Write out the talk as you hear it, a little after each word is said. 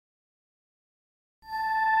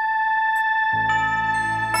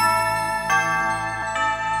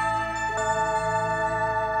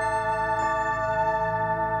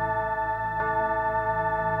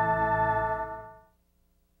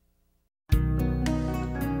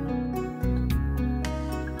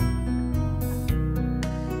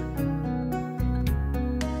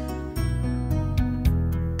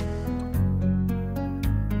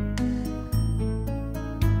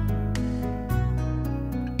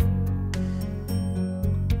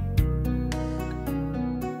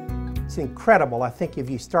It's incredible, I think, if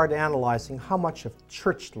you start analyzing how much of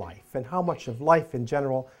church life and how much of life in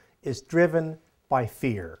general is driven by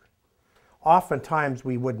fear. Oftentimes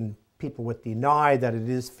people would deny that it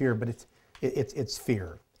is fear, but it's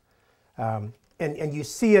fear. And you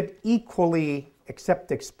see it equally,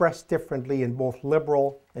 except expressed differently in both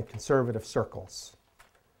liberal and conservative circles.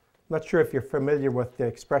 I'm not sure if you're familiar with the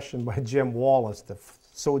expression by Jim Wallace, the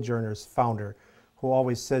Sojourners founder, who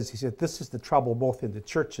always says, he said, this is the trouble both in the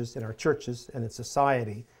churches, in our churches, and in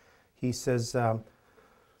society. He says, the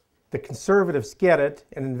conservatives get it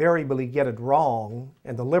and invariably get it wrong,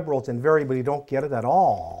 and the liberals invariably don't get it at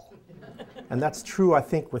all. And that's true, I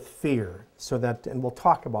think, with fear. So that, and we'll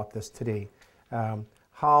talk about this today,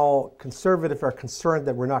 how conservatives are concerned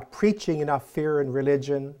that we're not preaching enough fear in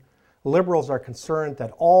religion. Liberals are concerned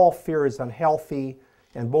that all fear is unhealthy,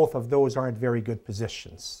 and both of those aren't very good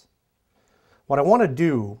positions. What I want to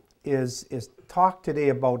do is talk today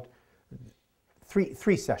about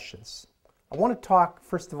three sessions. I want to talk,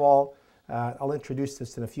 first of all, I'll introduce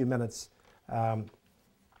this in a few minutes,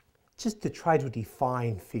 just to try to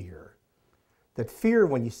define fear. That fear,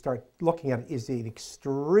 when you start looking at it, is an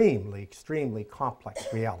extremely, extremely complex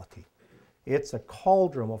reality. It's a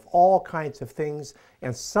cauldron of all kinds of things,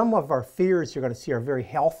 and some of our fears you're going to see are very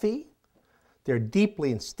healthy. They're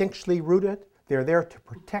deeply instinctually rooted. They're there to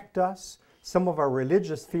protect us. Some of our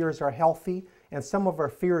religious fears are healthy, and some of our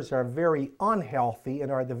fears are very unhealthy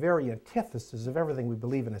and are the very antithesis of everything we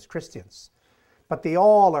believe in as Christians. But they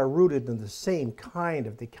all are rooted in the same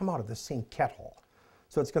they come out of the same kettle.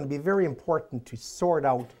 So it's going to be very important to sort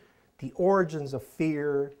out the origins of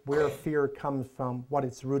fear, where fear comes from, what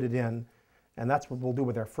it's rooted in, and that's what we'll do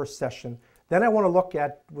with our first session. Then I want to look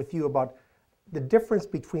at with you about the difference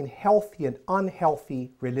between healthy and unhealthy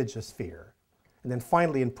religious fear. And then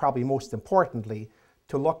finally, and probably most importantly,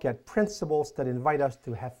 to look at principles that invite us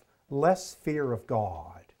to have less fear of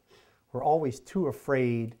God. We're always too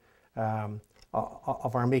afraid of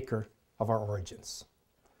our Maker, of our origins.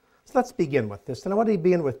 So let's begin with this. And I want to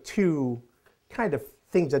begin with two kind of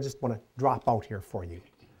things I just want to drop out here for you,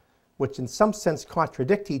 which in some sense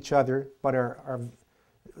contradict each other, but are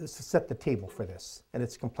to set the table for this and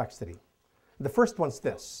its complexity. The first one's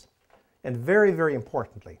this, and very, very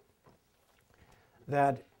importantly,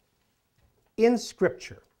 that in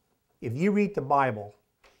Scripture, if you read the Bible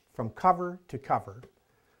from cover to cover,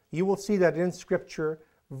 you will see that in Scripture,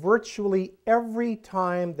 virtually every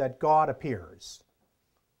time that God appears,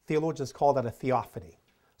 theologians call that a theophany,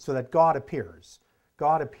 so that God appears.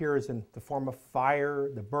 God appears in the form of fire,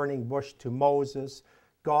 the burning bush to Moses.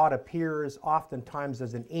 God appears oftentimes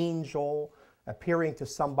as an angel appearing to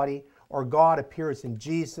somebody, or God appears in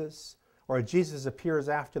Jesus, or Jesus appears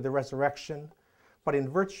after the resurrection. But in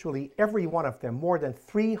virtually every one of them, more than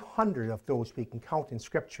 300 of those we can count in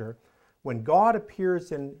Scripture, when God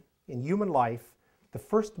appears in human life, the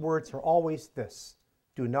first words are always this: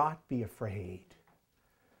 do not be afraid.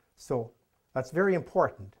 So that's very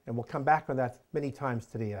important, and we'll come back on that many times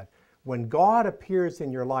today. When God appears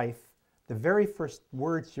in your life, the very first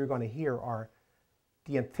words you're going to hear are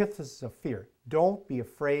the antithesis of fear. Don't be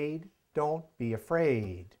afraid, don't be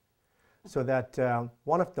afraid. So that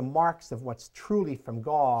one of the marks of what's truly from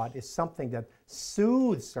God is something that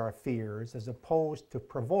soothes our fears as opposed to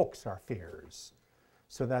provokes our fears.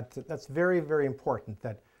 So that's very, very important,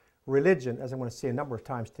 that religion, as I'm going to say a number of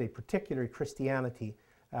times today, particularly Christianity,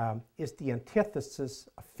 is the antithesis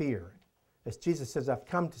of fear. As Jesus says, I've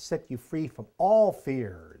come to set you free from all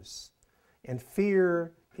fears. And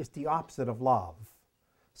fear is the opposite of love.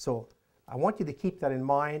 So I want you to keep that in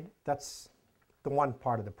mind. That's the one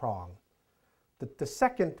part of the prong. The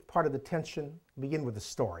second part of the tension, begin with the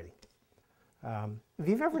story. If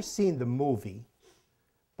you've ever seen the movie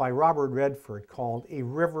by Robert Redford called A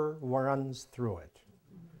River Runs Through It,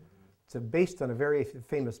 it's based on a very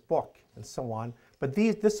famous book and so on, but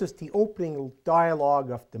this is the opening dialogue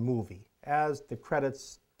of the movie. As the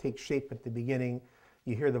credits take shape at the beginning,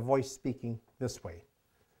 you hear the voice speaking this way.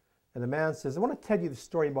 And the man says, I want to tell you the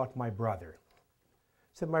story about my brother.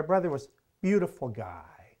 He said, my brother was a beautiful guy.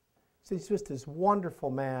 He said, he's just this wonderful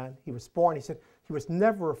man. He was born, he said, he was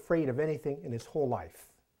never afraid of anything in his whole life.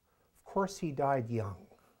 Of course, he died young.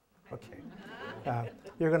 Okay.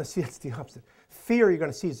 You're going to see it's the opposite. Fear, you're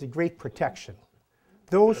going to see, is a great protection.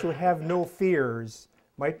 Those who have no fears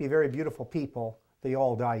might be very beautiful people. They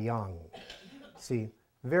all die young. See,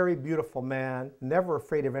 very beautiful man, never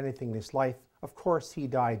afraid of anything in his life. Of course, he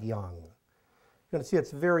died young. You're going to see it's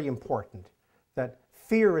very important that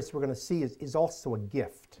fear, as we're going to see, is also a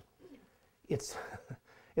gift.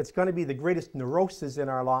 It's going to be the greatest neurosis in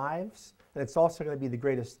our lives, and it's also going to be the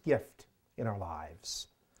greatest gift in our lives.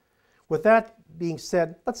 with that being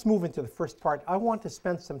said, let's move into the first part. I want to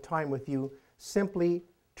spend some time with you simply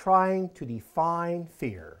trying to define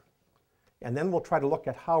fear. And then we'll try to look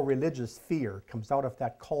at how religious fear comes out of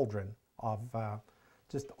that cauldron of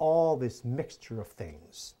just all this mixture of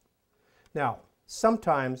things. Now,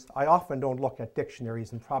 sometimes, I often don't look at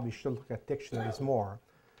dictionaries and probably should look at dictionaries more,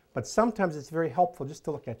 but sometimes it's very helpful just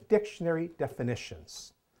to look at dictionary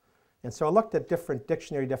definitions. And so I looked at different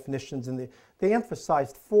dictionary definitions, and they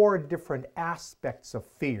emphasized 4 different aspects of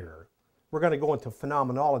fear. We're going to go into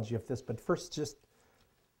phenomenology of this, but first just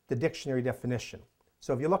the dictionary definition.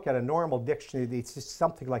 So if you look at a normal dictionary, it's just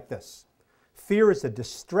something like this. Fear is a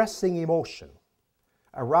distressing emotion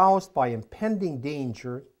aroused by impending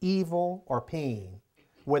danger, evil, or pain,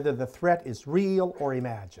 whether the threat is real or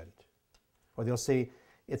imagined. Or they'll say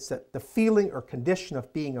it's the feeling or condition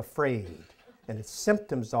of being afraid, and its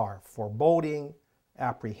symptoms are foreboding,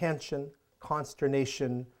 apprehension,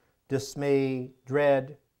 consternation, dismay,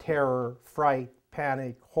 dread, terror, fright,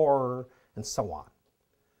 panic, horror, and so on.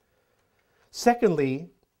 Secondly,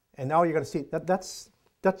 and now you're going to see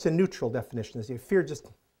that's a neutral definition. Fear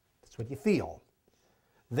just, that's what you feel.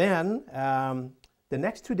 Then the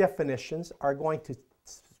next 2 definitions are going to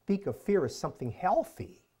speak of fear as something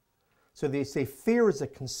healthy. So they say fear is a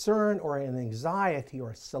concern or an anxiety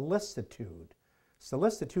or a solicitude.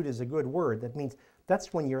 Solicitude is a good word. That means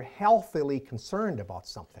that's when you're healthily concerned about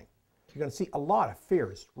something. You're going to see a lot of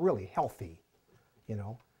fear is really healthy. You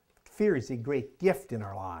know, fear is a great gift in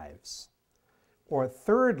our lives. Or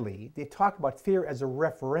thirdly, they talk about fear as a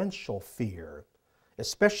reverential fear,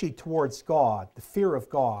 especially towards God, the fear of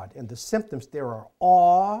God, and the symptoms there are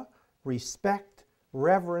awe, respect,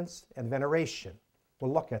 reverence, and veneration.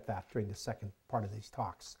 We'll look at that during the second part of these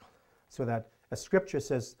talks. So that, as Scripture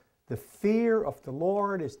says, the fear of the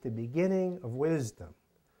Lord is the beginning of wisdom.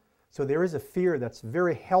 So there is a fear that's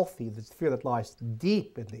very healthy, this fear that lies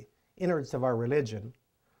deep in the innards of our religion.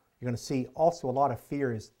 You're going to see also a lot of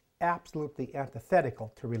fear is absolutely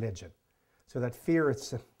antithetical to religion. So that fear,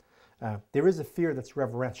 there is a fear that's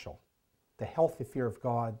reverential. The healthy fear of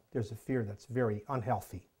God, there's a fear that's very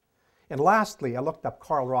unhealthy. And lastly, I looked up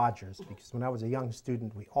Carl Rogers, because when I was a young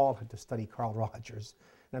student, we all had to study Carl Rogers.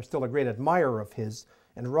 And I'm still a great admirer of his.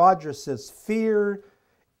 And Rogers says, fear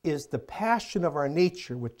is the passion of our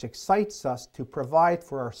nature which excites us to provide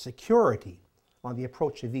for our security on the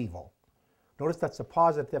approach of evil. Notice that's a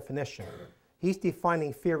positive definition. He's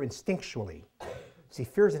defining fear instinctually. See,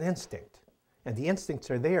 fear is an instinct, and the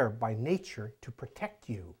instincts are there by nature to protect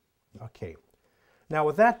you. Okay. Now,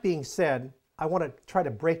 with that being said, I want to try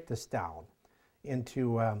to break this down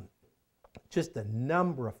into just a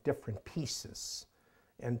number of different pieces,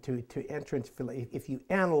 and to enter into, if you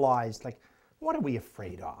analyze, like, what are we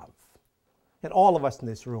afraid of? And all of us in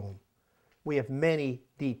this room, we have many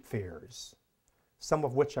deep fears, some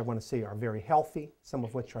of which I want to say are very healthy, some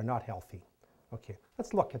of which are not healthy. Okay,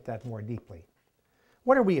 let's look at that more deeply.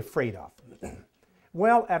 What are we afraid of?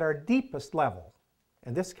 Well, at our deepest level,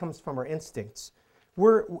 and this comes from our instincts,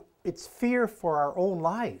 it's fear for our own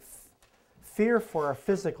life, fear for our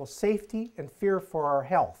physical safety, and fear for our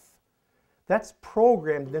health. That's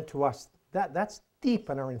programmed into us. That's deep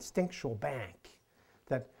in our instinctual bank.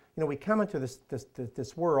 That, you know, we come into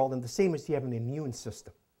this world, and the same as you have an immune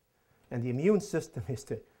system. And the immune system is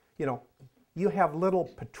to, you know, you have little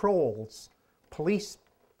patrols, police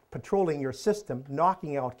patrolling your system,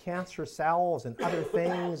 knocking out cancer cells and other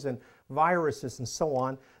things and viruses and so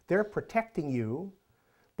on. They're protecting you,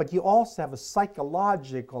 but you also have a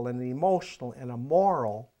psychological and an emotional and a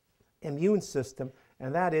moral immune system,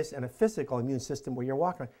 and that is, and a physical immune system where you're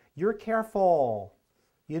walking. You're careful.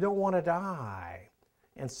 You don't want to die.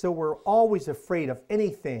 And so we're always afraid of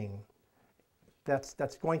anything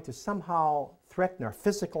that's going to somehow threaten our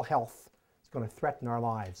physical health. It's going to threaten our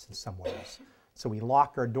lives in some ways. So we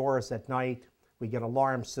lock our doors at night. We get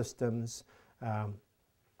alarm systems.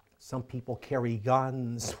 Some people carry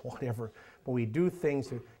guns, whatever. But we do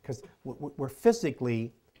things because we're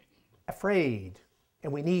physically afraid,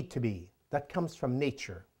 and we need to be. That comes from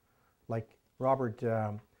nature. Like Robert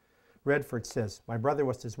Redford says, my brother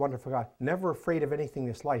was this wonderful guy, never afraid of anything in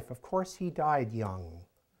his life. Of course, he died young.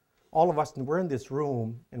 All of us, and we're in this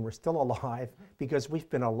room, and we're still alive because we've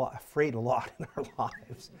been afraid a lot in our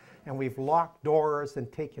lives. And we've locked doors and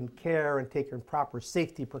taken care and taken proper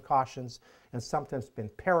safety precautions, and sometimes been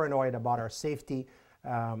paranoid about our safety.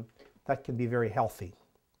 That can be very healthy.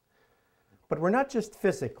 But we're not just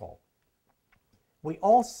physical. We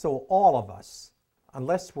also, all of us,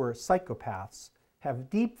 unless we're psychopaths, have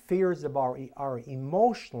deep fears about our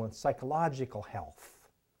emotional and psychological health.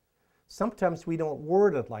 Sometimes we don't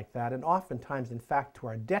word it like that, and oftentimes, in fact, to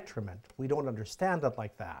our detriment. We don't understand it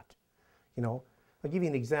like that. You know, I'll give you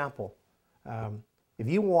an example. If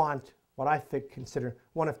you want what I consider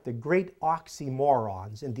one of the great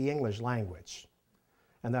oxymorons in the English language,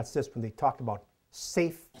 and that's this, when they talk about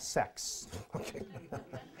safe sex. Okay.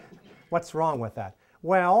 What's wrong with that?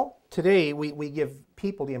 Well, today we give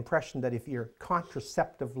people the impression that if you're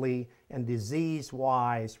contraceptively and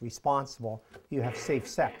disease-wise responsible, you have safe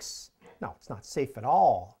sex. No, it's not safe at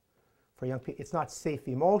all for young people. It's not safe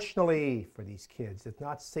emotionally for these kids. It's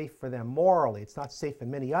not safe for them morally. It's not safe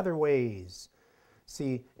in many other ways.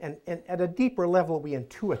 See, and at a deeper level, we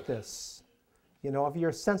intuit this. You know, if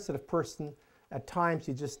you're a sensitive person, at times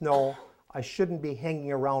you just know, I shouldn't be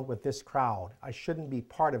hanging around with this crowd. I shouldn't be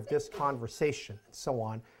part of this conversation, and so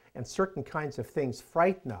on. And certain kinds of things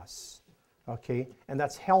frighten us, okay? And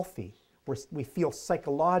that's healthy. We feel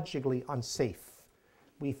psychologically unsafe.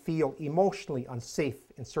 We feel emotionally unsafe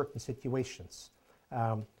in certain situations.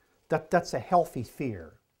 That's a healthy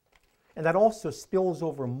fear. And that also spills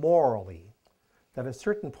over morally. That at a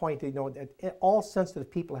certain point, you know, that all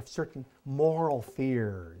sensitive people have certain moral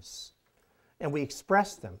fears. And we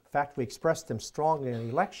express them. In fact, we express them strongly on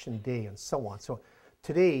election day and so on. So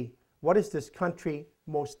today, what is this country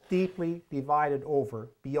most deeply divided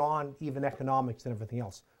over beyond even economics and everything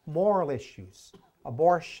else? Moral issues,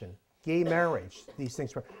 abortion, gay marriage, these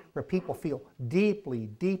things where people feel deeply,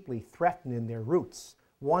 deeply threatened in their roots,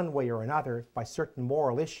 one way or another, by certain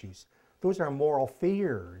moral issues. Those are moral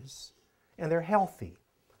fears, and they're healthy.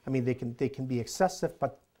 I mean, they can be excessive,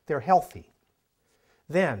 but they're healthy.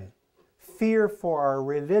 Then, fear for our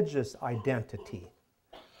religious identity.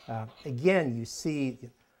 Again, you see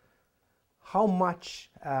how much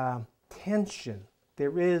tension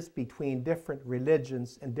there is between different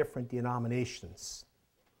religions and different denominations.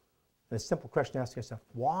 And a simple question to ask yourself,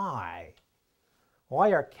 why?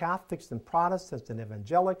 Why are Catholics and Protestants and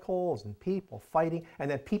evangelicals and people fighting,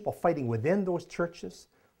 and then people fighting within those churches,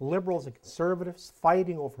 liberals and conservatives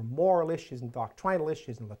fighting over moral issues and doctrinal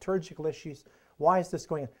issues and liturgical issues? Why is this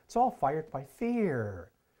going on? It's all fired by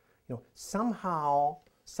fear. You know, somehow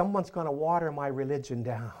someone's going to water my religion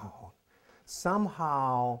down.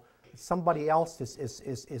 Somehow somebody else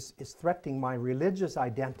is threatening my religious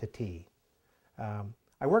identity.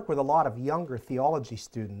 I work with a lot of younger theology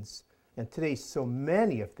students, and today so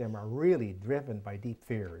many of them are really driven by deep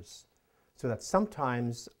fears. So that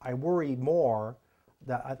sometimes I worry more,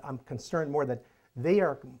 that I'm concerned more that they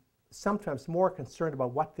are sometimes more concerned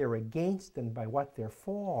about what they're against than by what they're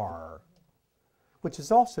for, which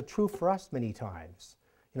is also true for us many times.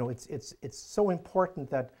 You know, it's so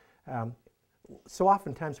important that so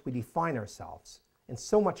oftentimes we define ourselves, and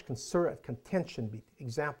so much contention,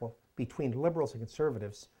 example, between liberals and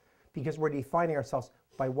conservatives, because we're defining ourselves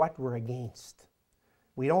by what we're against.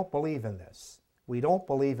 We don't believe in this. We don't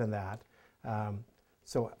believe in that.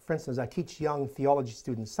 So, for instance, I teach young theology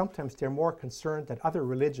students, sometimes they're more concerned that other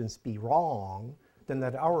religions be wrong than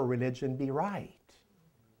that our religion be right.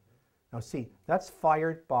 Now see, that's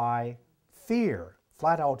fired by fear,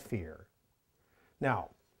 flat out fear. Now,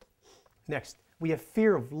 next, we have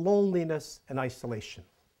fear of loneliness and isolation.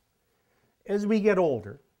 As we get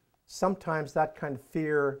older, sometimes that kind of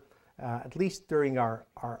fear, at least during our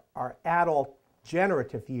adult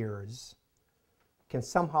generative years, can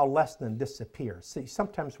somehow lessen and disappear. See,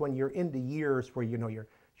 sometimes when you're in the years where, you know,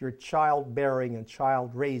 you're childbearing and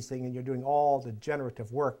child raising and you're doing all the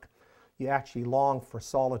generative work, you actually long for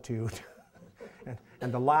solitude.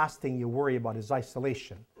 and the last thing you worry about is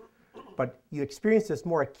isolation. But you experience this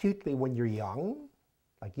more acutely when you're young,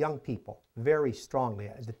 like young people, very strongly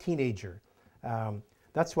as a teenager.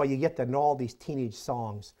 That's why you get that in all these teenage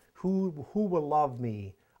songs. Who will love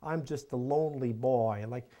me? I'm just a lonely boy.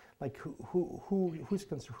 Like who's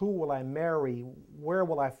concerned? Who will I marry? Where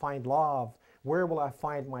will I find love? Where will I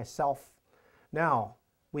find myself? Now,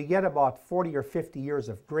 we get about 40 or 50 years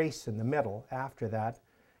of grace in the middle after that,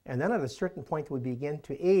 and then at a certain point we begin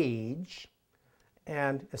to age,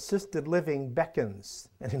 and assisted living beckons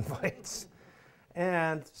and invites,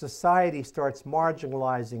 and society starts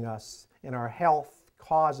marginalizing us, and our health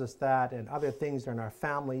causes that, and other things in our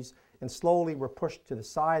families, and slowly we're pushed to the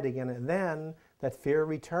side again, and then that fear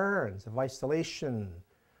returns of isolation,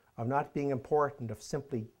 of not being important, of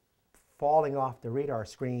simply falling off the radar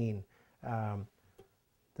screen.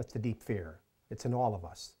 That's the deep fear. It's in all of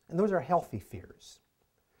us. And those are healthy fears.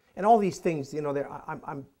 And all these things, you know,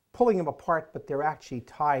 I'm pulling them apart, but they're actually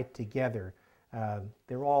tied together.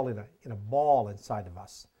 They're all in a ball inside of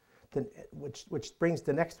us. Which brings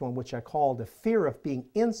the next one, which I call the fear of being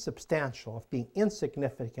insubstantial, of being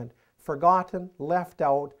insignificant, forgotten, left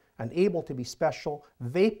out, unable to be special,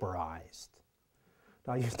 vaporized.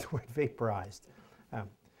 Now I use the word vaporized.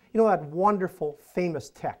 You know that wonderful, famous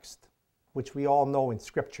text, which we all know in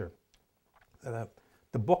Scripture,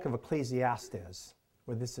 the book of Ecclesiastes,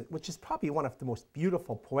 which is probably one of the most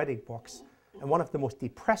beautiful poetic books and one of the most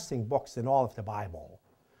depressing books in all of the Bible.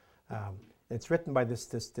 It's written by this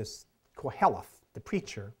Koheleth, the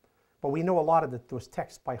preacher, but we know a lot of those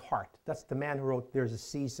texts by heart. That's the man who wrote, there's a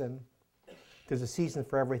season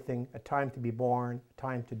for everything, a time to be born, a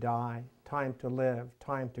time to die, time to live,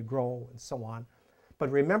 time to grow, and so on.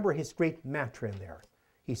 But remember his great mantra in there.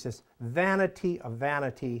 He says, vanity of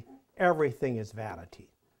vanity, everything is vanity.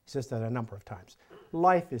 He says that a number of times.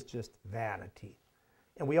 Life is just vanity.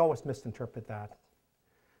 And we always misinterpret that.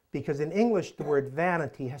 Because in English, the word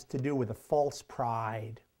vanity has to do with a false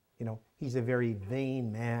pride. You know, he's a very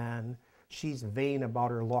vain man. She's vain about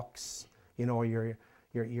her looks. You know, you're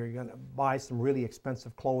going to buy some really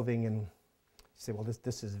expensive clothing and say, well,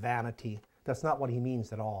 this is vanity. That's not what he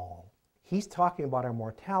means at all. He's talking about our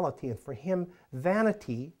mortality, and for him,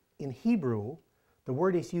 vanity in Hebrew, the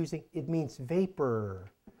word he's using, it means vapor.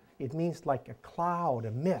 It means like a cloud,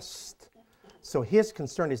 a mist. So his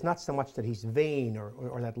concern is not so much that he's vain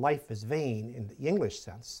or that life is vain in the English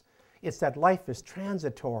sense. It's that life is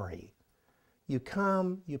transitory. You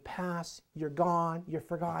come, you pass, you're gone, you're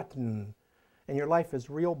forgotten. And your life is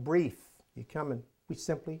real brief. You come and we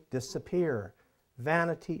simply disappear.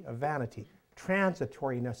 Vanity of vanity.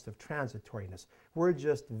 Transitoriness of transitoriness. We're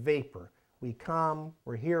just vapor. We come,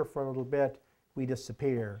 we're here for a little bit, we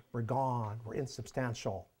disappear, we're gone, we're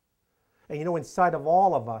insubstantial. And you know, inside of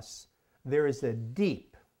all of us, there is a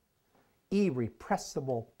deep,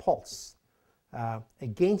 irrepressible pulse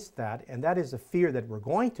against that, and that is a fear that we're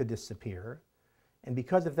going to disappear. And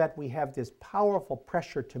because of that, we have this powerful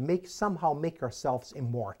pressure to somehow make ourselves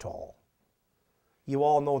immortal. You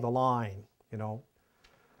all know the line, you know,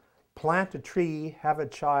 plant a tree, have a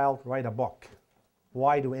child, write a book.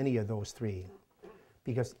 Why do any of those three?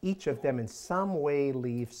 Because each of them in some way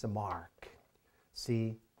leaves a mark.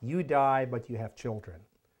 See, you die, but you have children.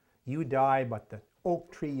 You die, but the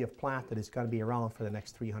oak tree you've planted is going to be around for the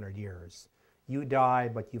next 300 years. You die,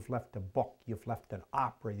 but you've left a book, you've left an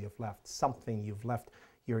opera, you've left something, you've left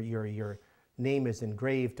your name is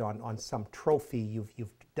engraved on some trophy,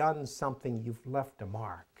 you've done something, you've left a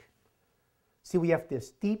mark. See, we have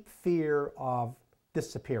this deep fear of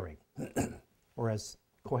disappearing, or as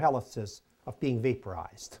Koheleth says, of being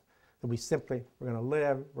vaporized. That we're going to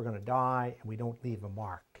live, we're going to die, and we don't leave a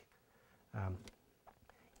mark.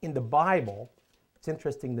 In the Bible, it's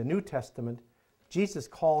interesting, the New Testament, Jesus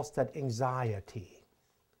calls that anxiety.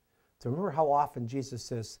 So remember how often Jesus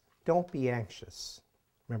says, don't be anxious.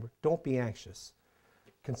 Remember, don't be anxious.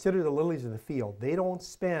 Consider the lilies of the field. They don't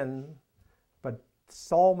spin, but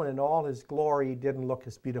Solomon in all his glory didn't look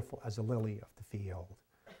as beautiful as a lily of the field.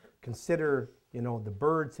 Consider, you know, the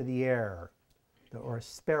birds of the air. Or a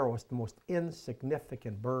sparrow is the most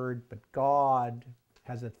insignificant bird, but God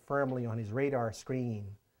has it firmly on his radar screen.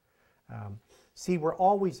 See, we're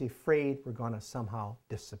always afraid we're going to somehow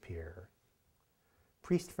disappear.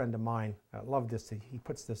 Priest friend of mine, I love this, he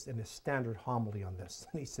puts this in his standard homily on this.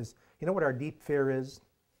 And he says, you know what our deep fear is?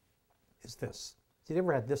 Is this. Have you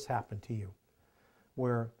ever had this happen to you?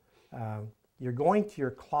 Where you're going to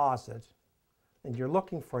your closet and you're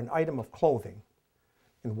looking for an item of clothing.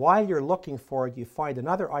 And while you're looking for it, you find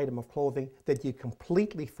another item of clothing that you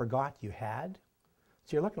completely forgot you had.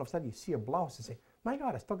 So you're looking, all of a sudden you see a blouse and say, my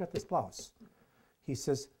God, I still got this blouse. He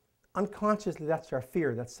says, unconsciously, that's our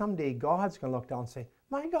fear, that someday God's going to look down and say,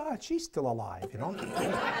 my God, she's still alive, you know.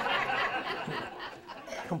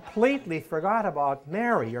 Completely forgot about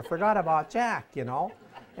Mary or forgot about Jack, you know.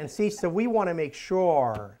 And see, so we want to make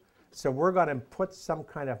sure. So we're going to put some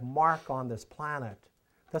kind of mark on this planet.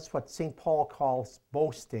 That's what St. Paul calls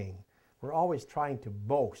boasting. We're always trying to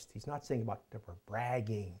boast. He's not saying about that we're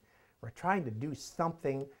bragging. We're trying to do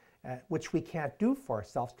something which we can't do for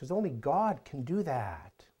ourselves because only God can do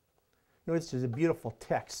that. You know, this is a beautiful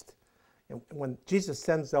text. When Jesus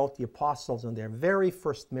sends out the apostles on their very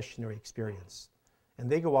first missionary experience, and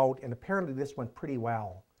they go out, and apparently this went pretty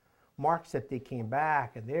well. Mark said they came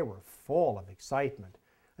back and they were full of excitement.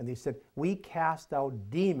 And they said, we cast out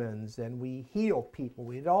demons and we healed people.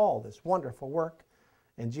 We did all this wonderful work.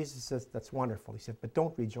 And Jesus says, that's wonderful. He said, but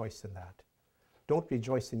don't rejoice in that. Don't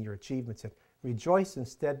rejoice in your achievements. Rejoice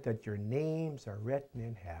instead that your names are written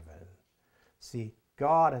in heaven. See,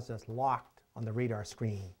 God has us locked on the radar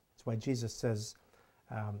screen. That's why Jesus says,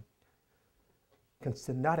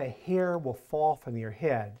 not a hair will fall from your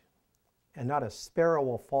head, and not a sparrow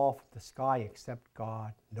will fall from the sky except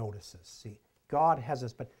God notices. See, God has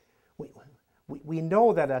us, but we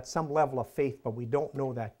know that at some level of faith, but we don't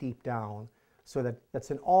know that deep down. So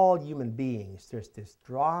that's in all human beings. There's this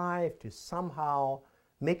drive to somehow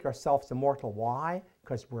make ourselves immortal. Why?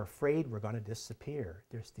 Because we're afraid we're going to disappear.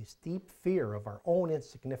 There's this deep fear of our own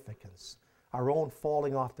insignificance, our own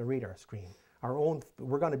falling off the radar screen,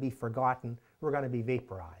 we're going to be forgotten, we're going to be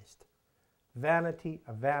vaporized. Vanity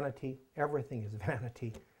of vanity, everything is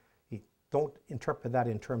vanity. You don't interpret that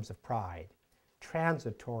in terms of pride.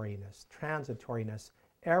 Transitoriness,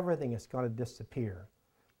 everything is going to disappear.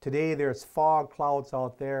 Today there's fog clouds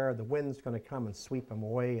out there, the wind's going to come and sweep them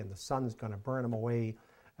away, and the sun's going to burn them away.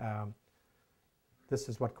 This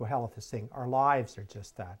is what Koheleth is saying. Our lives are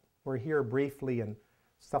just that. We're here briefly and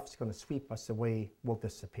stuff's going to sweep us away, we'll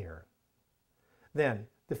disappear. Then,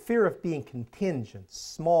 the fear of being contingent,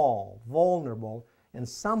 small, vulnerable, and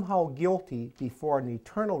somehow guilty before an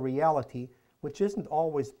eternal reality which isn't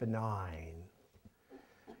always benign.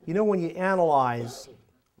 You know, when you analyze,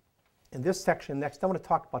 in this section next, I want to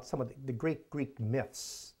talk about some of the great Greek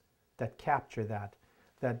myths that capture that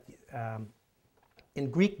in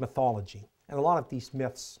Greek mythology. And a lot of these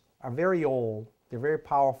myths are very old, they're very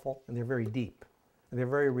powerful, and they're very deep. And they're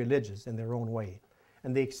very religious in their own way.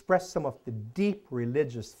 And they express some of the deep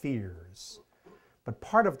religious fears. But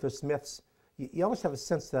part of those myths, you always have a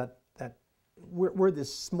sense that we're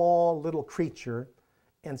this small little creature,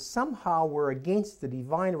 and somehow we're against the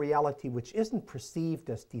divine reality which isn't perceived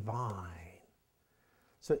as divine.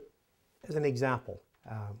 So, as an example,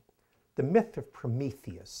 the myth of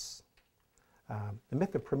Prometheus. The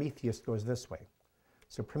myth of Prometheus goes this way.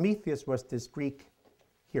 So Prometheus was this Greek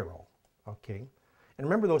hero, okay? And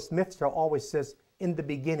remember, those myths are always says, in the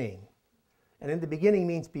beginning. And in the beginning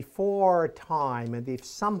means before time, and they've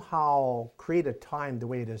somehow created time the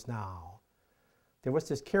way it is now. There was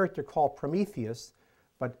this character called Prometheus,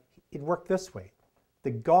 but it worked this way.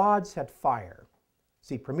 The gods had fire.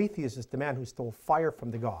 See, Prometheus is the man who stole fire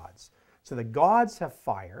from the gods. So the gods have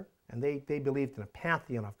fire, and they believed in a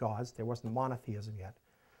pantheon of gods. There wasn't monotheism yet.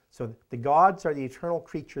 So the gods are the eternal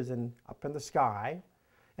creatures up in the sky,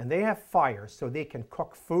 and they have fire, so they can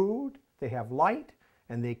cook food, they have light,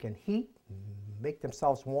 and they can heat, make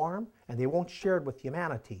themselves warm, and they won't share it with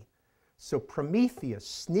humanity. So Prometheus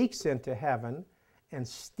sneaks into heaven and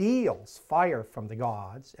steals fire from the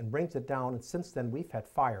gods and brings it down, and since then we've had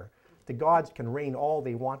fire. The gods can rain all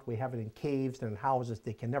they want. We have it in caves and in houses.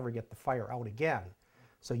 They can never get the fire out again.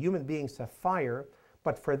 So human beings have fire,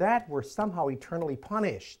 but for that we're somehow eternally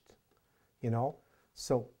punished, you know.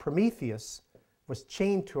 So Prometheus was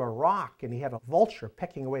chained to a rock, and he had a vulture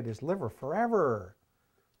pecking away at his liver forever.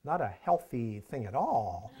 Not a healthy thing at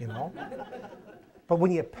all, you know. But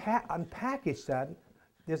when you unpackage that,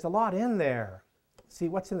 there's a lot in there. See,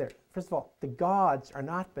 what's in there? First of all, the gods are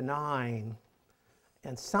not benign,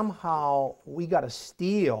 and somehow we got to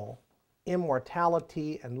steal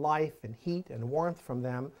immortality and life and heat and warmth from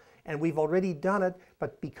them, and we've already done it,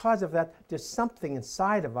 but because of that, there's something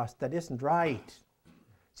inside of us that isn't right.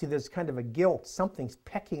 See, there's kind of a guilt. Something's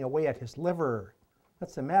pecking away at his liver.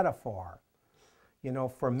 That's a metaphor. You know,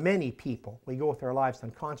 for many people, we go with our lives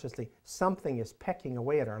unconsciously, something is pecking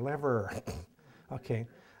away at our liver. Okay,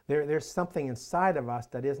 there's something inside of us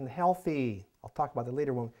that isn't healthy. I'll talk about that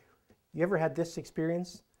later. You ever had this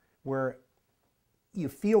experience where you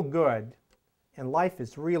feel good and life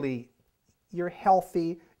is really, you're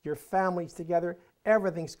healthy, your family's together,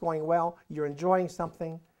 everything's going well, you're enjoying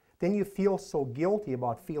something, then you feel so guilty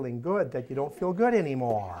about feeling good that you don't feel good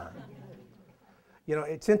anymore. You know,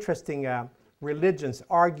 it's interesting, religions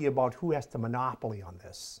argue about who has the monopoly on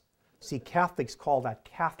this. See, Catholics call that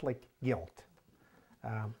Catholic guilt.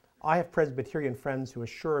 I have Presbyterian friends who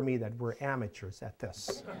assure me that we're amateurs at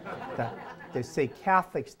this. That they say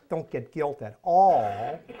Catholics don't get guilt at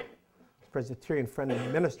all. Presbyterian friend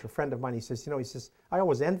and minister friend of mine, he says, I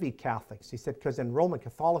always envy Catholics. He said, because in Roman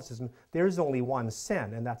Catholicism, there's only one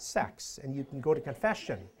sin, and that's sex, and you can go to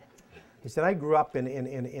confession. He said, I grew up in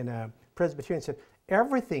a Presbyterian, said,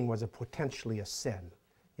 everything was potentially a sin.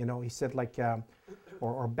 You know, he said, like,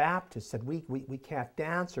 or Baptists said, we can't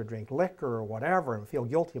dance or drink liquor or whatever and feel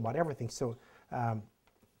guilty about everything. So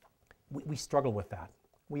we struggle with that.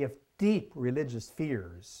 We have deep religious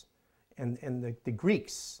fears. And the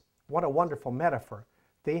Greeks, what a wonderful metaphor.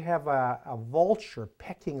 They have a vulture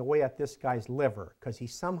pecking away at this guy's liver because he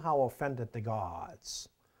somehow offended the gods.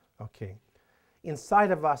 Okay.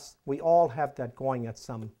 Inside of us, we all have that going at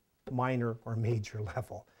some minor or major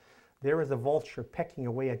level. There is a vulture pecking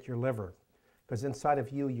away at your liver because inside of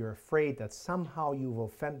you, you're afraid that somehow you've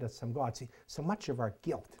offended some god. See, so much of our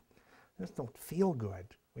guilt just don't feel good.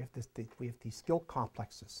 We have these guilt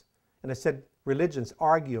complexes. And I said religions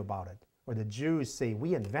argue about it, or the Jews say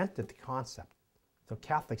we invented the concept. So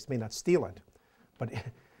Catholics may not steal it. But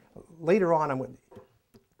later on, at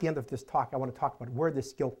the end of this talk, I want to talk about where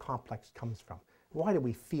this guilt complex comes from. Why do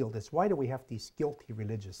we feel this? Why do we have these guilty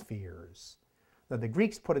religious fears? Now, the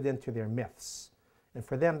Greeks put it into their myths. And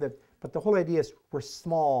for them, but the whole idea is we're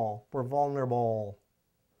small, we're vulnerable.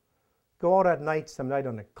 Go out at night some night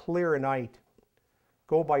on a clear night.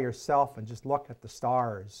 Go by yourself and just look at the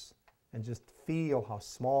stars and just feel how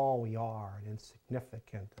small we are and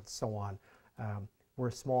insignificant and so on. We're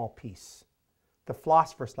a small piece. The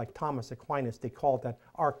philosophers like Thomas Aquinas, they call that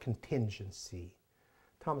our contingency.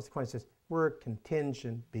 Thomas Aquinas says, we're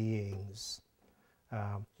contingent beings,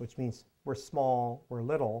 which means we're small, we're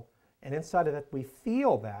little, and inside of that we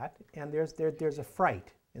feel that, and there's a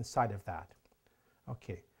fright inside of that.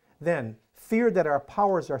 Okay. Then, fear that our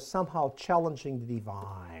powers are somehow challenging the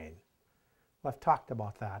divine. Well, I've talked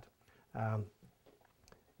about that.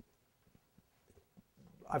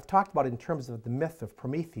 I've talked about it in terms of the myth of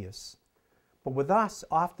Prometheus. But with us,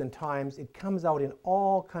 oftentimes, it comes out in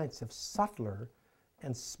all kinds of subtler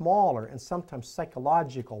and smaller and sometimes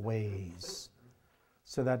psychological ways.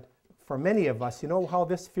 So that for many of us, you know how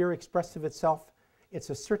this fear expresses itself?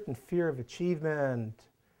 It's a certain fear of achievement.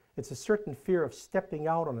 It's a certain fear of stepping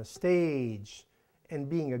out on a stage and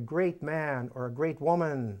being a great man or a great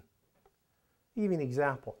woman. I'll give you an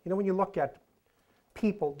example. You know, when you look at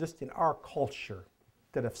people just in our culture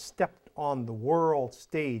that have stepped on the world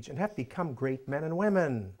stage and have become great men and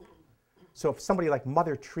women. So if somebody like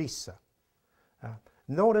Mother Teresa,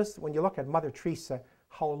 notice when you look at Mother Teresa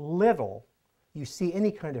how little you see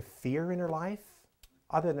any kind of fear in her life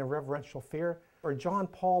other than a reverential fear. Or John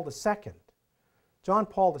Paul II. John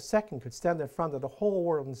Paul II could stand in front of the whole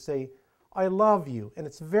world and say, I love you, and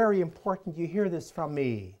it's very important you hear this from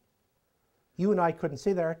me. You and I couldn't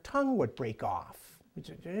say that. Our tongue would break off.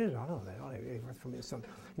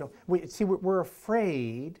 We're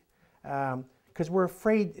afraid, because we're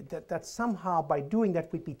afraid that somehow by doing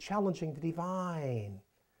that we'd be challenging the divine.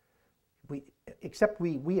 Except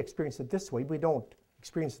we experience it this way. We don't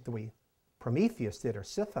experience it the way Prometheus did or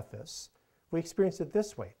Sisyphus. We experience it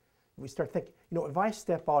this way. We start thinking, you know, if I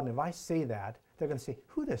step out and if I say that, they're going to say,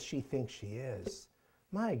 who does she think she is?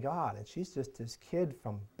 My God, and she's just this kid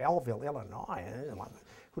from Belleville, Illinois.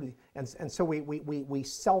 And so we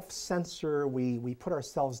self-censor, we put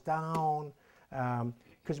ourselves down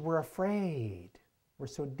because we're afraid. We're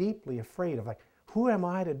so deeply afraid of, like, who am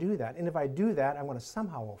I to do that? And if I do that, I'm going to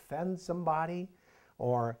somehow offend somebody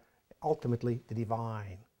or ultimately the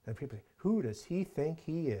divine. And people say, who does he think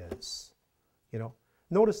he is? You know,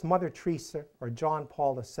 notice Mother Teresa or John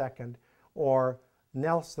Paul II or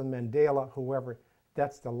Nelson Mandela, whoever.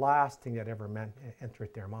 That's the last thing that ever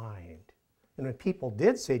entered their mind. And when people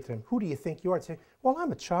did say to them, who do you think you are? They'd say, well,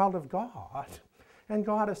 I'm a child of God. And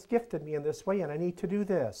God has gifted me in this way, and I need to do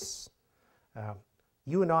this.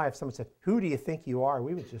 You and I, if someone said, who do you think you are?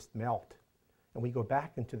 We would just melt. And we go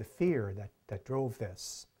back into the fear that drove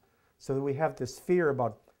this. So that we have this fear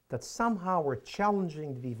about that somehow we're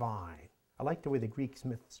challenging the divine. I like the way the Greek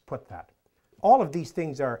myths put that. All of these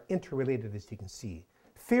things are interrelated, as you can see.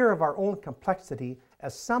 Fear of our own complexity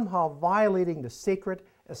as somehow violating the sacred,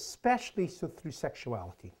 especially through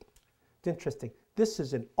sexuality. It's interesting. This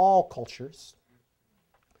is in all cultures.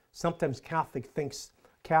 Sometimes Catholics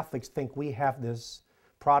think we have this.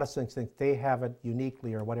 Protestants think they have it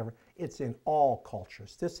uniquely or whatever. It's in all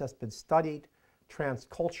cultures. This has been studied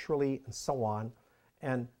transculturally and so on.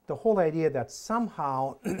 And the whole idea that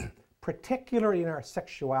somehow, particularly in our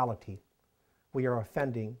sexuality, we are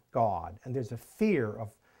offending God. And there's a fear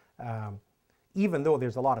of, even though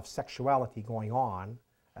there's a lot of sexuality going on,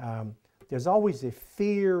 there's always a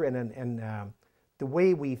fear and the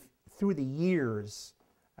way we've, through the years,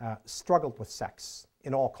 struggled with sex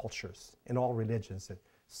in all cultures, in all religions. That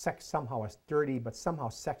sex somehow is dirty, but somehow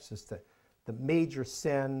sex is the major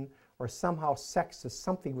sin, or somehow sex is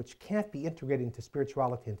something which can't be integrated into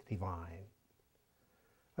spirituality and the divine.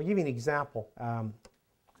 I'll give you an example.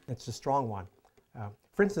 It's a strong one.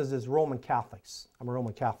 For instance, as Roman Catholics, I'm a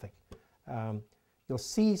Roman Catholic, you'll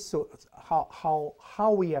see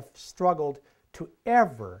how we have struggled to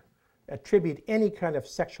ever attribute any kind of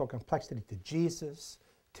sexual complexity to Jesus,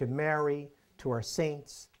 to Mary, to our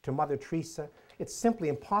saints, to Mother Teresa. It's simply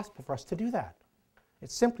impossible for us to do that.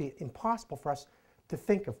 It's simply impossible for us to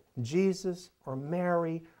think of Jesus or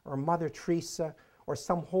Mary or Mother Teresa or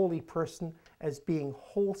some holy person as being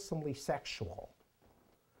wholesomely sexual.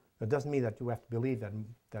 It doesn't mean that you have to believe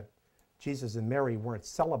that Jesus and Mary weren't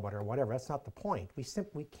celibate or whatever. That's not the point.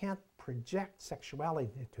 We can't project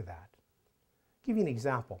sexuality into that. I'll give you an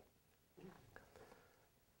example.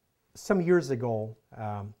 some years ago,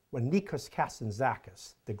 when Nikos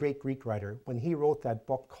Kazantzakis, the great Greek writer, when he wrote that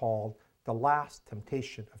book called The Last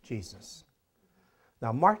Temptation of Jesus.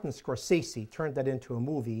 Now, Martin Scorsese turned that into a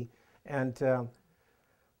movie, and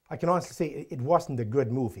I can honestly say it wasn't a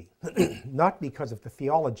good movie. Not because of the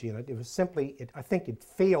theology in it. It was simply, I think it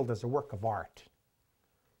failed as a work of art.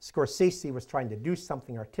 Scorsese was trying to do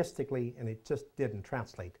something artistically, and it just didn't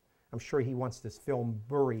translate. I'm sure he wants this film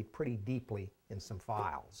buried pretty deeply in some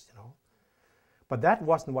files, you know. But that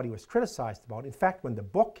wasn't what he was criticized about. In fact, when the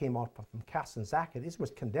book came out from Kazantzakis, this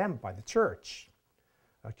was condemned by the church.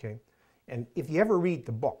 Okay, and if you ever read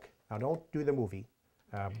the book, now don't do the movie.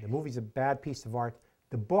 The movie's a bad piece of art.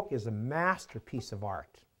 The book is a masterpiece of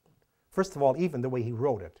art. First of all, even the way he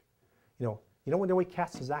wrote it. You know the way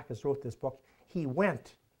Kazantzakis wrote this book? He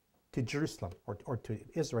went to Jerusalem or to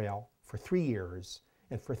Israel for 3 years.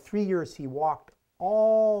 And for 3 years he walked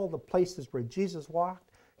all the places where Jesus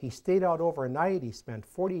walked. He stayed out overnight. He spent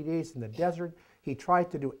 40 days in the desert. He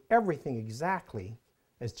tried to do everything exactly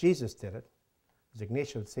as Jesus did it. As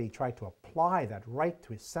Ignatius would say, he tried to apply that right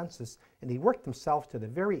to his senses, and he worked himself to the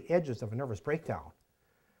very edges of a nervous breakdown.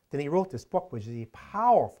 Then he wrote this book, which is a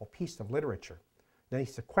powerful piece of literature. Then he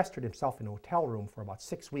sequestered himself in a hotel room for about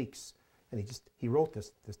 6 weeks, and he wrote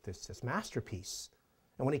this masterpiece.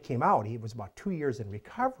 And when he came out, he was about 2 years in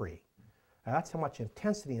recovery. That's how much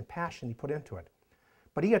intensity and passion he put into it.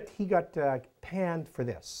 But he got panned for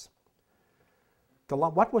this.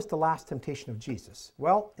 What was the last temptation of Jesus?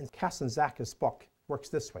 Well, in Kazantzakis' book, works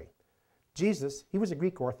this way. Jesus, he was a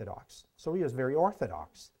Greek Orthodox, so he was very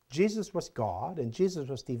orthodox. Jesus was God, and Jesus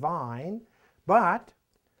was divine, but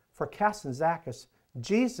for Kazantzakis,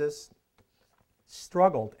 Jesus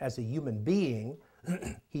struggled as a human being.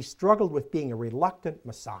 He struggled with being a reluctant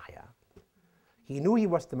Messiah. He knew he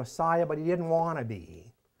was the Messiah, but he didn't want to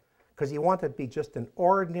be, because he wanted to be just an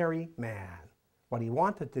ordinary man. What he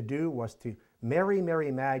wanted to do was to marry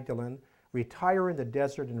Mary Magdalene, retire in the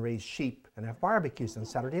desert and raise sheep and have barbecues on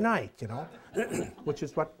Saturday night, you know, which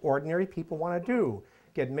is what ordinary people want to do.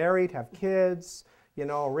 Get married, have kids, you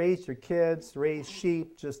know, raise your kids, raise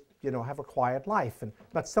sheep, just, you know, have a quiet life and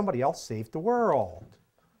let somebody else save the world.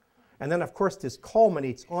 And then, of course, this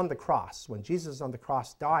culminates on the cross. When Jesus is on the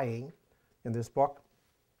cross dying in this book,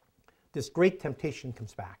 this great temptation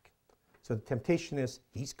comes back. So the temptation is,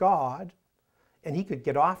 he's God, and he could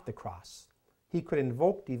get off the cross. He could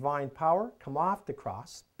invoke divine power, come off the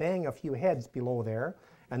cross, bang a few heads below there,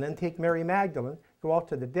 and then take Mary Magdalene, go out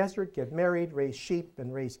to the desert, get married, raise sheep,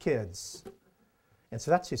 and raise kids. And so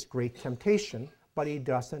that's his great temptation, but he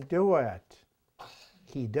doesn't do it.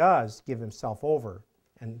 He does give himself over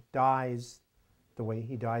and dies the way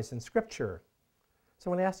he dies in Scripture. So I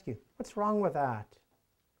want to ask you, what's wrong with that?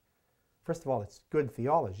 First of all, it's good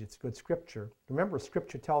theology, it's good Scripture. Remember,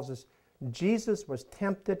 Scripture tells us Jesus was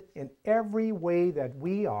tempted in every way that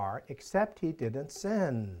we are, except he didn't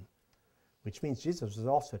sin, which means Jesus was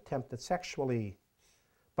also tempted sexually.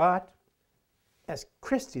 But as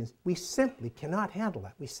Christians, we simply cannot handle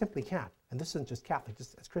that. We simply can't. And this isn't just Catholic,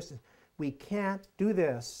 just as Christians, we can't do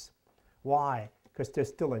this. Why? Because there's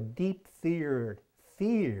still a deep fear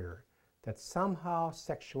that somehow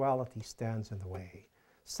sexuality stands in the way.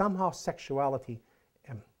 Somehow sexuality,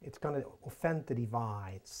 it's going to offend the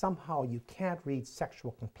divine. Somehow you can't read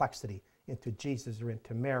sexual complexity into Jesus or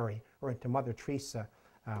into Mary or into Mother Teresa.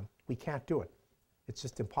 We can't do it. It's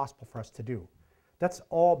just impossible for us to do. That's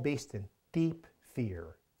all based in deep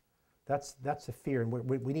fear. That's a fear, and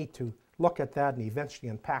we need to look at that and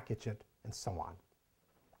eventually unpackage it and so on.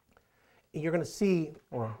 You're going to see,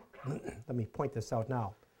 or let me point this out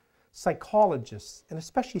now, psychologists, and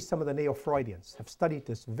especially some of the neo-Freudians, have studied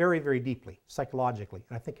this very, very deeply, psychologically,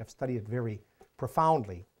 and I think have studied it very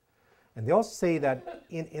profoundly. And they'll say that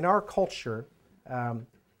in our culture,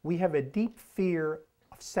 we have a deep fear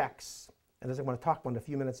of sex, and as I want to talk about in a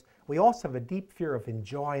few minutes, we also have a deep fear of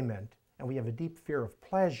enjoyment, and we have a deep fear of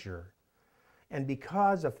pleasure. And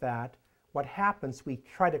because of that, what happens, we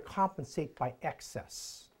try to compensate by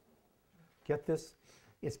excess. Get this?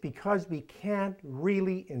 It's because we can't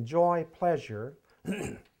really enjoy pleasure,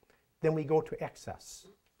 then we go to excess.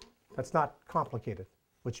 That's not complicated,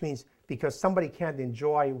 which means because somebody can't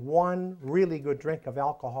enjoy one really good drink of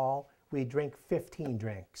alcohol, we drink 15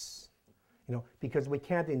 drinks. You know, because we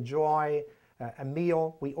can't enjoy a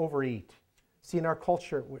meal, we overeat. See, in our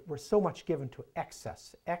culture, we're so much given to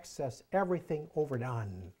excess, everything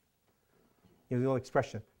overdone. You know, the old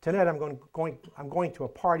expression, tonight I'm going to a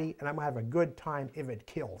party and I'm going to have a good time if it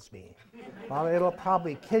kills me. Well, it'll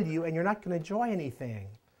probably kill you and you're not going to enjoy anything.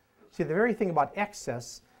 See, the very thing about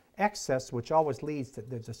excess Excess, which always leads to,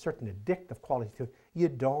 there's a certain addictive quality to it, you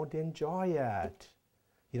don't enjoy it.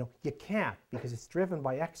 You can't, because it's driven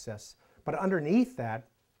by excess. But underneath that,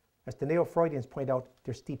 as the Neo-Freudians point out,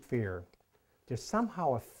 there's deep fear. There's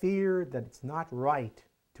somehow a fear that it's not right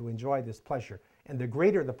to enjoy this pleasure. And the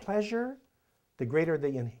greater the pleasure, the greater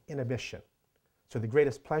the inhibition. So the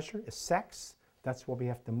greatest pleasure is sex. That's where we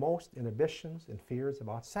have the most inhibitions and fears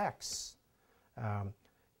about sex.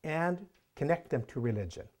 And connect them to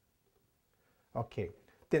religion. Okay,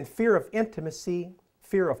 then fear of intimacy,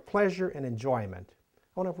 fear of pleasure and enjoyment.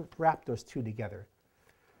 I want to wrap those two together.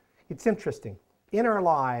 It's interesting. In our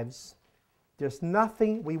lives, there's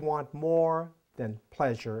nothing we want more than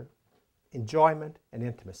pleasure, enjoyment, and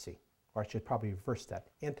intimacy. Or I should probably reverse that.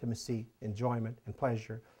 Intimacy, enjoyment, and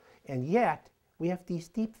pleasure. And yet, we have these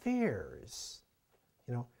deep fears.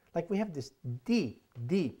 Like we have this deep,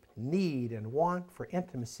 deep need and want for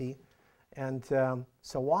intimacy. And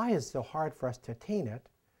so why is it so hard for us to attain it?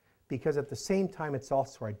 Because at the same time, it's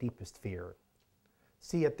also our deepest fear.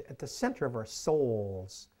 See, at the center of our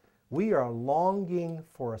souls, we are longing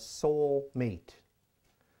for a soul mate.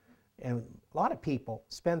 And a lot of people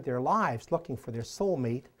spend their lives looking for their soul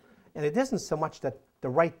mate, and it isn't so much that the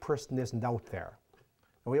right person isn't out there.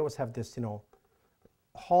 And we always have this,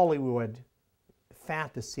 Hollywood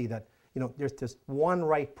fantasy that, there's this one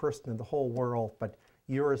right person in the whole world, but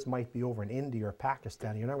yours might be over in India or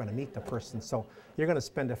Pakistan. You're never going to meet the person, so you're going to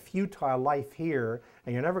spend a futile life here,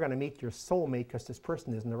 and you're never going to meet your soulmate because this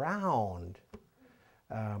person isn't around.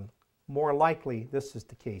 More likely, this is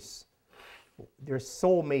the case. There's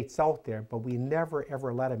soulmates out there, but we never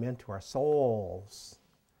ever let them into our souls.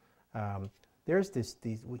 There's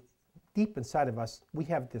deep inside of us, we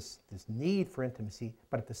have this need for intimacy,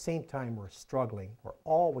 but at the same time, we're struggling. We're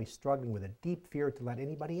always struggling with a deep fear to let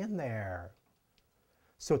anybody in there.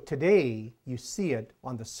 So today, you see it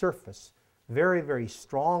on the surface very, very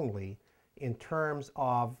strongly in terms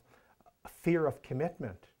of fear of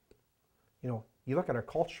commitment. You look at our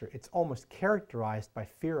culture, it's almost characterized by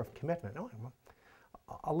fear of commitment. No,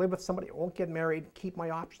 I'll live with somebody, I won't get married, keep my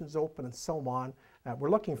options open, and so on. We're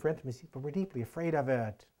looking for intimacy, but we're deeply afraid of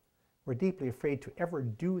it. We're deeply afraid to ever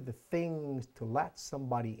do the things to let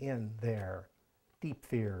somebody in there. Deep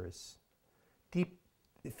fears. Deep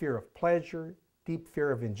fear of pleasure, deep fear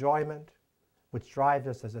of enjoyment, which drives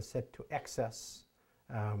us, as I said, to excess.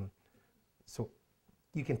 So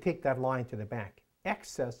you can take that line to the bank.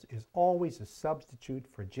 Excess is always a substitute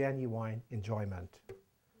for genuine enjoyment.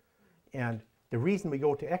 And the reason we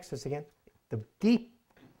go to excess again, the deep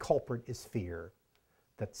culprit is fear.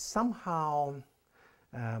 That somehow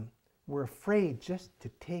we're afraid just to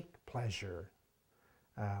take pleasure.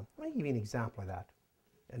 Let me give you an example of that.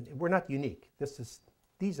 And we're not unique.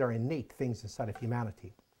 These are innate things inside of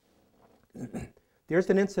humanity.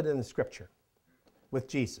 There's an incident in the scripture with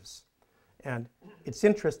Jesus. And it's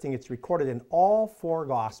interesting, it's recorded in all four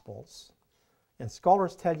Gospels. And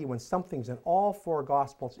scholars tell you when something's in all four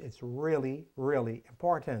Gospels, it's really, really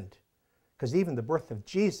important. Because even the birth of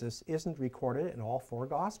Jesus isn't recorded in all four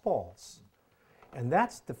Gospels. And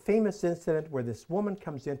that's the famous incident where this woman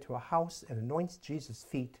comes into a house and anoints Jesus'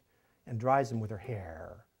 feet and dries them with her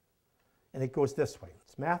hair. And it goes this way.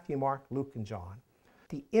 It's Matthew, Mark, Luke, and John.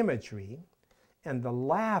 The imagery and the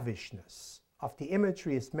lavishness of the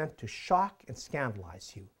imagery is meant to shock and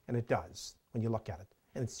scandalize you. And it does when you look at it.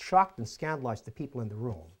 And it's shocked and scandalized the people in the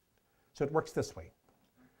room. So it works this way.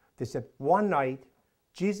 They said, one night,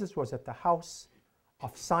 Jesus was at the house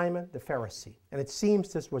of Simon the Pharisee. And it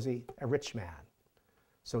seems this was a rich man.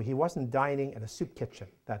 So he wasn't dining in a soup kitchen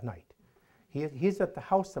that night. He's at the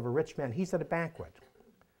house of a rich man. He's at a banquet.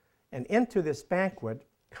 And into this banquet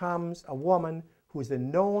comes a woman who's a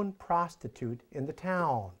known prostitute in the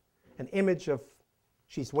town. An image of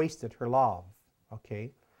she's wasted her love,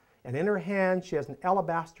 okay? And in her hand, she has an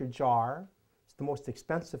alabaster jar. It's the most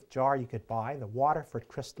expensive jar you could buy, the Waterford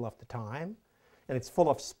crystal of the time. And it's full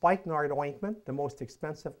of spikenard ointment, the most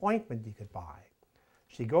expensive ointment you could buy.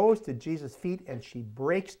 She goes to Jesus' feet and she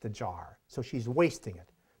breaks the jar. So she's wasting it.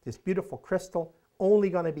 This beautiful crystal, only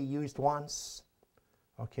going to be used once.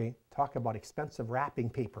 Okay, talk about expensive wrapping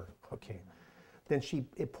paper. Okay. Then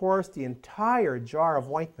it pours the entire jar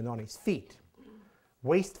of ointment on his feet.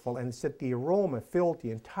 Wasteful, and it said the aroma filled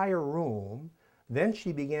the entire room. Then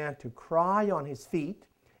she began to cry on his feet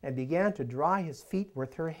and began to dry his feet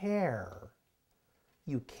with her hair.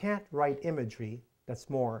 You can't write imagery that's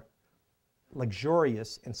more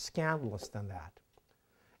luxurious and scandalous than that.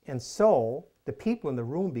 And so the people in the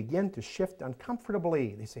room begin to shift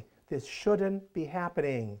uncomfortably. They say, this shouldn't be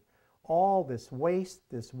happening. All this waste,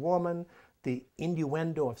 this woman the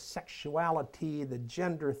innuendo of sexuality, the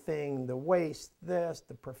gender thing, the waist, this,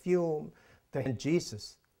 the perfume. And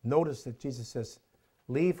Jesus, notice that Jesus says,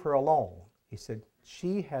 leave her alone. He said,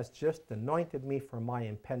 she has just anointed me for my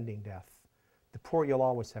impending death. The poor you'll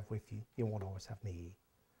always have with you. You won't always have me.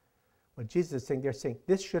 What Jesus is saying, they're saying,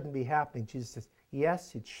 this shouldn't be happening. Jesus says,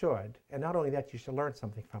 yes, it should. And not only that, you should learn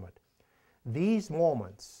something from it. These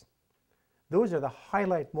moments, those are the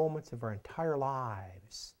highlight moments of our entire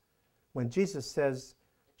lives. When Jesus says,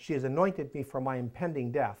 she has anointed me for my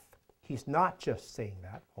impending death, he's not just saying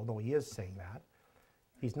that, although he is saying that.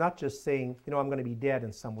 He's not just saying, you know, I'm going to be dead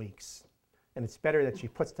in some weeks. And it's better that she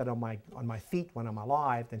puts that on my feet when I'm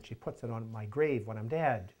alive than she puts it on my grave when I'm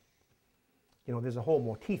dead. You know, there's a whole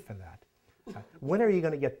motif in that. When are you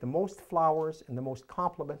going to get the most flowers and the most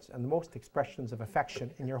compliments and the most expressions of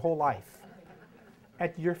affection in your whole life?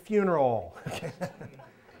 At your funeral.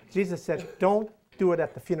 Jesus said, don't do it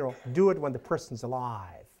at the funeral. Do it when the person's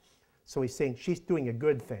alive. So he's saying she's doing a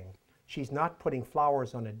good thing. She's not putting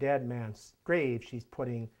flowers on a dead man's grave. She's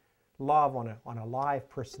putting love on a live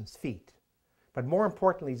person's feet. But more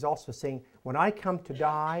importantly, he's also saying, when I come to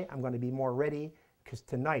die, I'm going to be more ready, because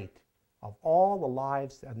tonight, of all the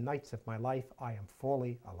lives and nights of my life, I am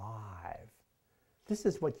fully alive. This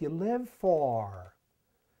is what you live for.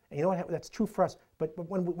 And you know what? That's true for us. But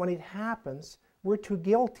when it happens, we're too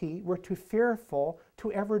guilty, we're too fearful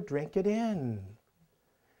to ever drink it in.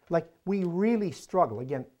 Like, we really struggle,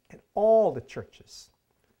 again, in all the churches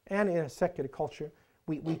and in a secular culture,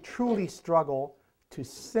 we truly struggle to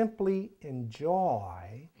simply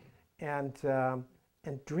enjoy and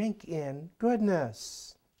drink in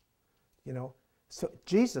goodness. You know, so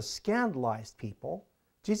Jesus scandalized people.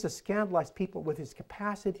 Jesus scandalized people with his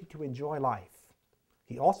capacity to enjoy life.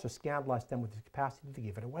 He also scandalized them with his capacity to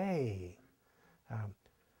give it away.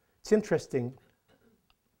 It's interesting.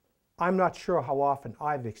 I'm not sure how often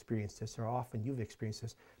I've experienced this or how often you've experienced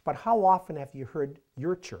this, but how often have you heard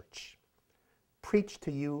your church preach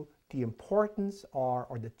to you the importance or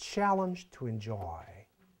the challenge to enjoy?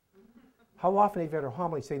 How often have you heard a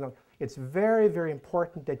homily saying, look, it's very, very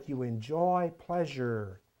important that you enjoy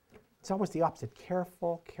pleasure. It's always the opposite.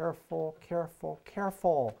 Careful, careful, careful,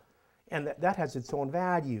 careful. And that has its own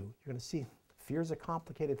value. You're going to see fear is a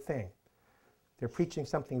complicated thing. They're preaching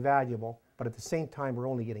something valuable, but at the same time, we're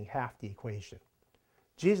only getting half the equation.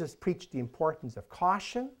 Jesus preached the importance of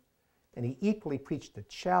caution, and he equally preached the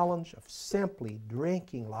challenge of simply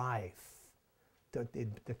drinking life,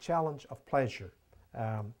 the challenge of pleasure.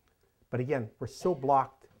 But again, we're so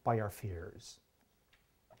blocked by our fears.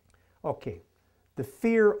 Okay, the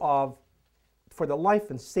fear of, for the life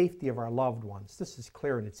and safety of our loved ones. This is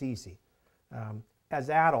clear and it's easy. As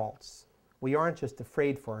adults, we aren't just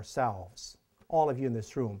afraid for ourselves. All of you in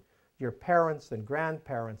this room, your parents and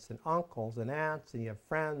grandparents and uncles and aunts, and you have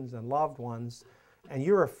friends and loved ones, and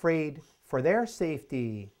you're afraid for their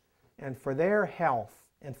safety and for their health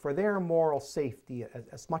and for their moral safety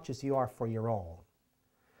as much as you are for your own.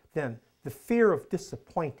 Then the fear of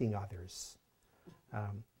disappointing others.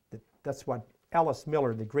 That's what Alice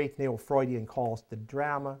Miller, the great neo-Freudian, calls the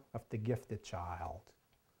drama of the gifted child.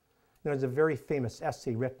 There's a very famous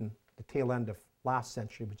essay written at the tail end of last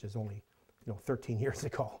century, which is only 13 years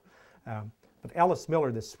ago. But Alice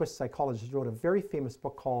Miller, the Swiss psychologist, wrote a very famous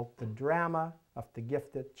book called The Drama of the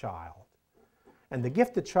Gifted Child. And the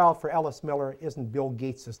gifted child for Alice Miller isn't Bill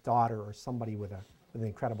Gates' daughter or somebody with an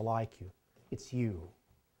incredible IQ. It's you.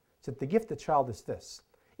 So the gifted child is this.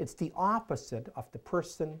 It's the opposite of the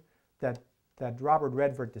person that Robert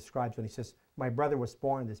Redford describes when he says, my brother was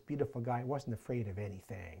born, this beautiful guy, wasn't afraid of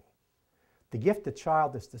anything. The gifted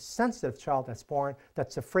child is the sensitive child that's born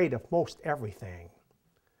that's afraid of most everything.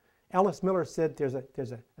 Alice Miller said there's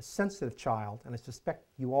a sensitive child, and I suspect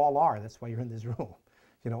you all are. That's why you're in this room.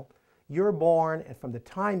 You're born, and from the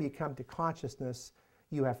time you come to consciousness,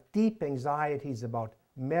 you have deep anxieties about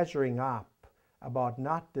measuring up, about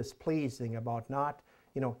not displeasing, about not,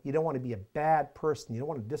 you don't want to be a bad person. You don't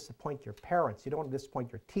want to disappoint your parents. You don't want to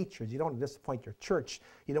disappoint your teachers. You don't want to disappoint your church.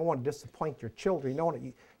 You don't want to disappoint your children.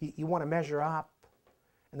 You want to measure up.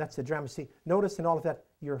 And that's the drama. See, notice in all of that,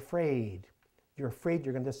 you're afraid. You're afraid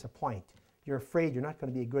you're going to disappoint. You're afraid you're not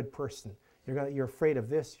going to be a good person. You're afraid of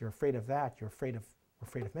this. You're afraid of that. You're afraid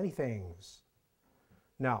of many things.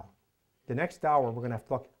 Now, the next hour, we're going to have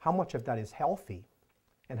to look how much of that is healthy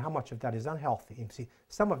and how much of that is unhealthy. You see,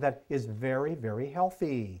 some of that is very, very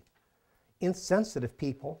healthy. Insensitive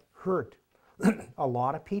people hurt a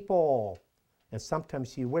lot of people. And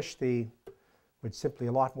sometimes you wish they were simply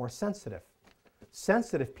a lot more sensitive.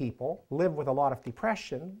 Sensitive people live with a lot of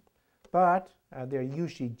depression, but they're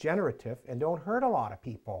usually generative and don't hurt a lot of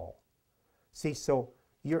people. See, so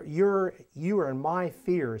you and my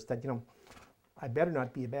fears that, I better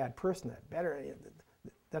not be a bad person.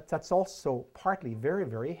 That's also partly very,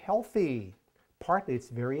 very healthy. Partly it's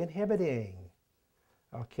very inhibiting.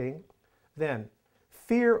 Okay? Then,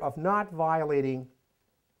 fear of not violating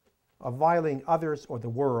others or the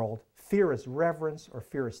world. Fear is reverence or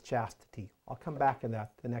fear is chastity. I'll come back in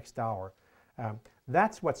that the next hour.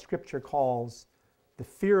 That's what Scripture calls the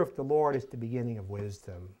fear of the Lord is the beginning of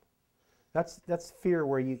wisdom. That's fear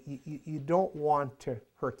where you don't want to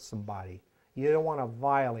hurt somebody. You don't want to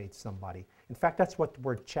violate somebody. In fact, that's what the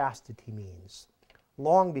word chastity means.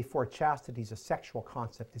 Long before chastity is a sexual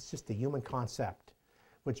concept, it's just a human concept,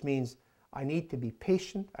 which means I need to be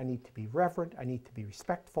patient, I need to be reverent, I need to be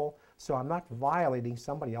respectful, so I'm not violating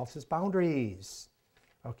somebody else's boundaries.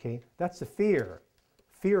 Okay, that's the fear.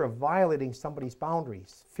 Fear of violating somebody's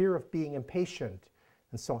boundaries, fear of being impatient,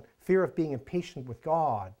 and so on. Fear of being impatient with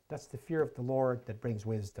God. That's the fear of the Lord that brings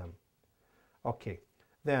wisdom. Okay,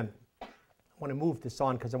 then I want to move this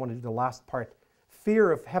on because I want to do the last part.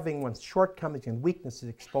 Fear of having one's shortcomings and weaknesses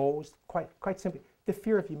exposed. Quite simply, the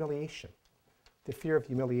fear of humiliation. The fear of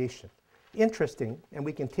humiliation. Interesting, and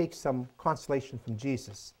we can take some consolation from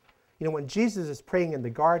Jesus. When Jesus is praying in the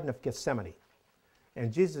Garden of Gethsemane,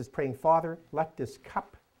 and Jesus is praying, Father, let this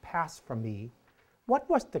cup pass from me. What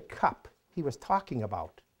was the cup he was talking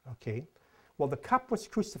about? Okay, well, the cup was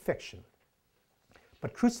crucifixion.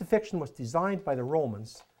 But crucifixion was designed by the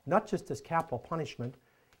Romans, not just as capital punishment.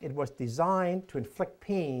 It was designed to inflict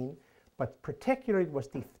pain, but particularly it was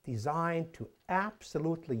designed to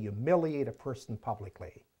absolutely humiliate a person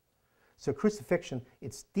publicly. So crucifixion,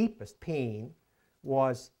 its deepest pain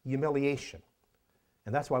was humiliation.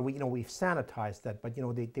 And that's why we've sanitized that, but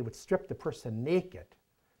they would strip the person naked,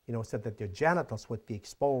 so that their genitals would be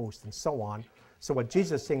exposed and so on. So what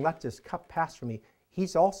Jesus is saying, let this cup pass from me,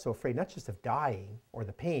 he's also afraid not just of dying or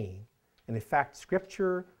the pain. And in fact,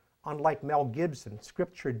 Scripture, unlike Mel Gibson,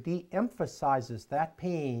 Scripture de-emphasizes that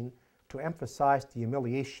pain to emphasize the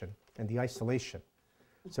humiliation and the isolation.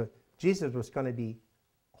 So Jesus was going to be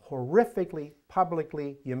horrifically,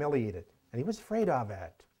 publicly humiliated. And he was afraid of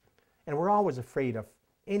it. And we're always afraid of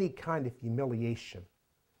any kind of humiliation.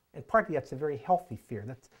 And partly that's a very healthy fear.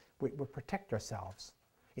 We protect ourselves.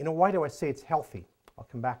 Why do I say it's healthy? I'll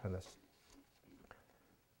come back on this.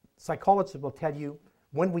 Psychologists will tell you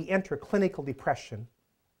when we enter clinical depression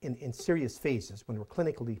in serious phases, when we're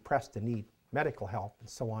clinically depressed and need medical help and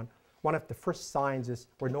so on, one of the first signs is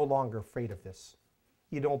we're no longer afraid of this.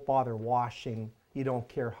 You don't bother washing. You don't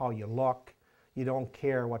care how you look. You don't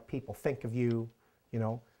care what people think of you.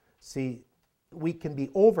 See, we can be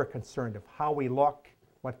over-concerned of how we look,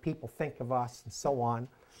 what people think of us, and so on,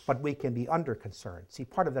 but we can be under-concerned. See,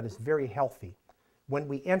 part of that is very healthy. When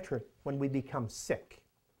we become sick,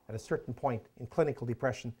 at a certain point in clinical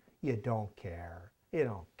depression, you don't care. You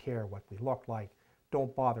don't care what we look like.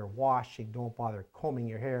 Don't bother washing. Don't bother combing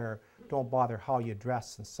your hair. Don't bother how you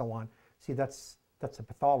dress, and so on. See, that's a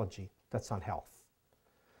pathology. That's unhealth.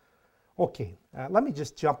 Okay, let me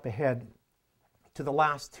just jump ahead to the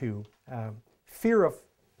last two. Fear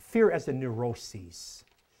as a neuroses.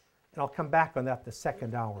 And I'll come back on that the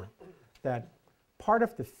second hour. That part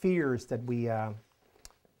of the fears that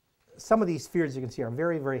some of these fears you can see are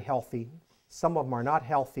very, very healthy. Some of them are not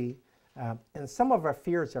healthy. And some of our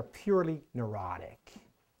fears are purely neurotic.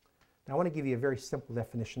 Now I want to give you a very simple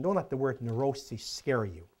definition. Don't let the word neuroses scare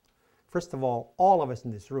you. First of all of us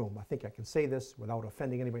in this room, I think I can say this without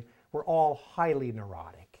offending anybody, we're all highly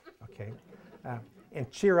neurotic, okay?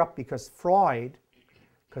 And cheer up because Freud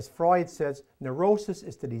says neurosis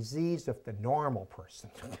is the disease of the normal person.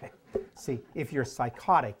 Okay? See, if you're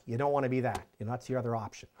psychotic, you don't want to be that. That's the other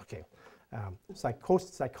option. Okay,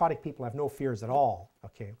 psychotic people have no fears at all.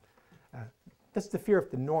 Okay, that's the fear of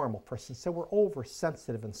the normal person. So we're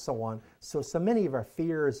oversensitive and so on. So many of our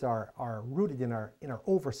fears are rooted in our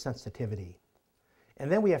oversensitivity. And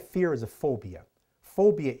then we have fear as a phobia.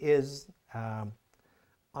 Phobia is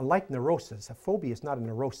unlike neurosis, a phobia is not a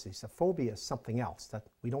neurosis. A phobia is something else. That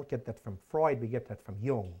we don't get that from Freud, we get that from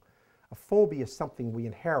Jung. A phobia is something we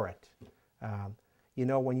inherit.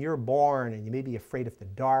 When you're born and you may be afraid of the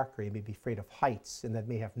dark or you may be afraid of heights, and that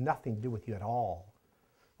may have nothing to do with you at all.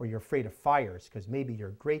 Or you're afraid of fires because maybe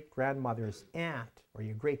your great-grandmother's aunt or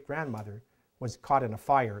your great-grandmother was caught in a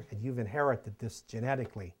fire and you've inherited this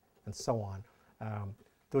genetically and so on.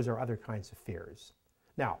 Those are other kinds of fears.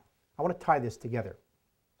 Now, I want to tie this together.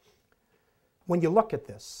 When you look at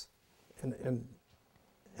this, and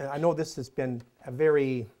I know this has been a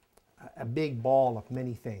big ball of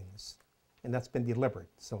many things, and that's been deliberate,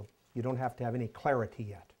 so you don't have to have any clarity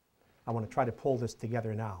yet. I want to try to pull this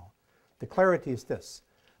together now. The clarity is this,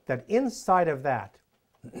 that inside of that,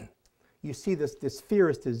 you see this fear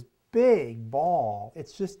is this big ball.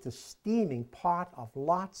 It's just a steaming pot of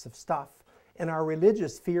lots of stuff, and our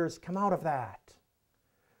religious fears come out of that.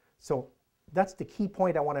 So that's the key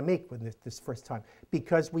point I want to make with this first time,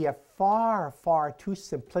 because we have far, far too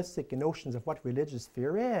simplistic notions of what religious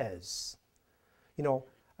fear is. You know,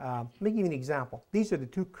 let me give you an example. These are the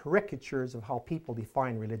two caricatures of how people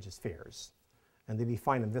define religious fears, and they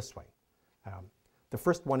define them this way. The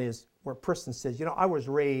first one is where a person says, you know, I was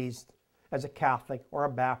raised as a Catholic or a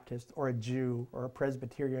Baptist or a Jew or a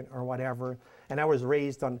Presbyterian or whatever, and I was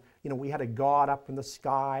raised on, you know, we had a God up in the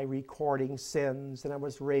sky recording sins, and I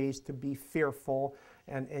was raised to be fearful,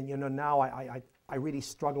 and you know, now I really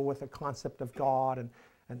struggle with the concept of God,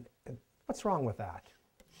 and what's wrong with that?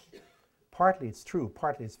 Partly it's true,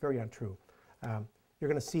 partly it's very untrue. You're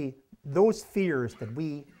going to see those fears that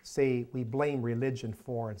we say we blame religion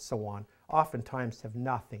for and so on, oftentimes have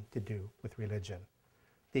nothing to do with religion.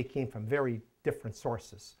 They came from very different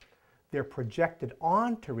sources. They're projected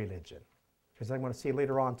onto religion, because I'm going to say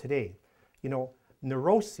later on today, you know,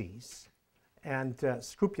 neuroses and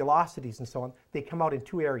scrupulosities and so on, they come out in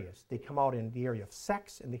two areas. They come out in the area of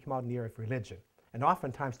sex, and they come out in the area of religion. And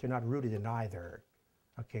oftentimes they're not rooted in either.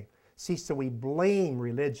 Okay. See, so we blame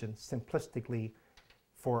religion simplistically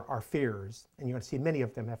for our fears, and you're going to see many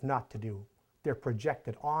of them have not to do. They're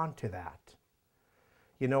projected onto that.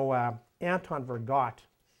 You know, Anton Vergot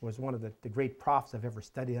was one of the great profs I've ever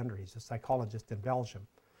studied under. He's a psychologist in Belgium.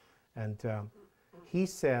 And he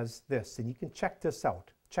says this, and you can check this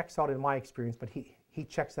out. Checks out in my experience, but he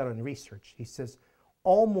checks out in research. He says,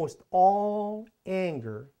 almost all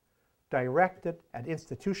anger directed at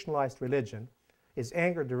institutionalized religion is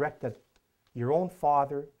anger directed at your own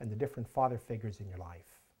father and the different father figures in your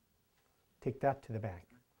life. Take that to the bank.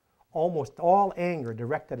 Almost all anger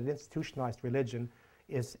directed at institutionalized religion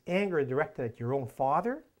is anger directed at your own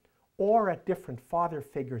father or at different father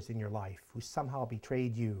figures in your life who somehow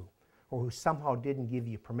betrayed you or who somehow didn't give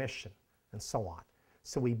you permission, and so on.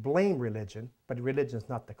 So we blame religion, but religion is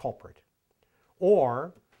not the culprit.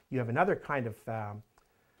 Or you have another kind of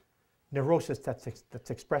neurosis that's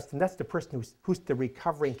expressed, and that's the person who's the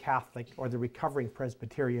recovering Catholic or the recovering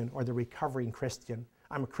Presbyterian or the recovering Christian.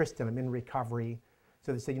 I'm a Christian, I'm in recovery.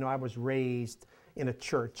 So they say, you know, I was raised in a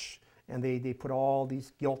church, and they put all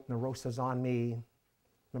these guilt neuroses on me.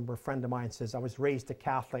 Remember, a friend of mine says, I was raised a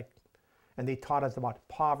Catholic, and they taught us about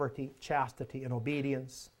poverty, chastity, and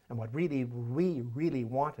obedience. And what we really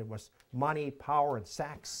wanted was money, power, and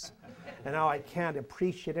sex. And now I can't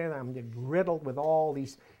appreciate it. I'm riddled with all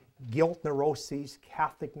these guilt neuroses,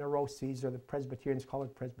 Catholic neuroses, or the Presbyterians call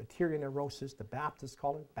it Presbyterian neurosis, the Baptists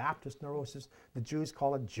call it Baptist neurosis, the Jews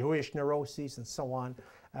call it Jewish neuroses, and so on.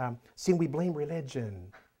 See, we blame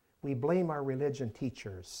religion. We blame our religion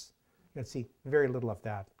teachers. You can see very little of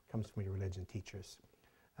that comes from your religion teachers.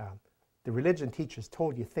 The religion teachers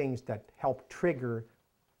told you things that help trigger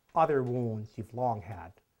other wounds you've long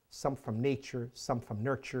had, some from nature, some from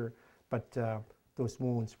nurture, but those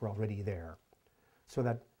wounds were already there. So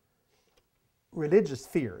that religious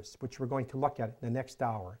fears, which we're going to look at in the next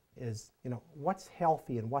hour, is, you know, what's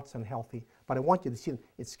healthy and what's unhealthy. But I want you to see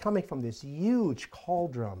it's coming from this huge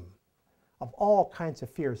cauldron of all kinds of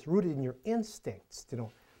fears rooted in your instincts, you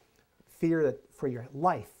know, fear that for your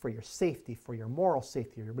life, for your safety, for your moral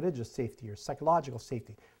safety, your religious safety, your psychological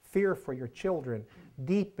safety, fear for your children,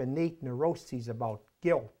 deep innate neuroses about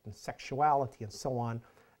guilt and sexuality and so on,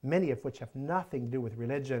 many of which have nothing to do with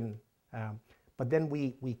religion, but then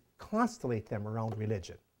we constellate them around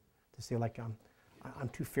religion to say, like, I'm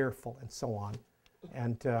too fearful and so on.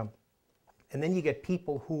 And then you get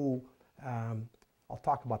people who, I'll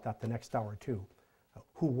talk about that the next hour too,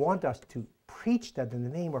 who want us to preach that in the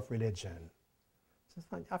name of religion.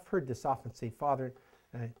 So I've heard this often say, Father,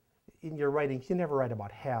 in your writings, you never write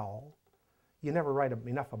about hell. You never write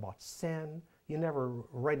enough about sin. You never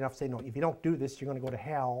write enough saying, no, if you don't do this, you're going to go to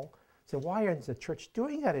hell. So why isn't the church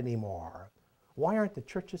doing that anymore? Why aren't the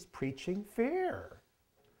churches preaching fear?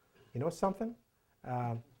 You know something?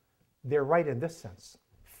 They're right in this sense.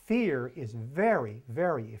 Fear is very,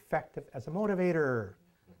 very effective as a motivator.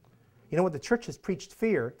 You know, when the churches preached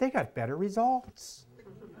fear, they got better results.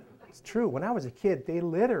 It's true. When I was a kid, they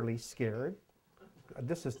literally scared,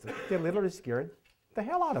 they literally scared the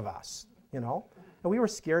hell out of us, you know. And we were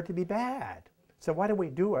scared to be bad. So why do we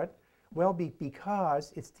do it? Well,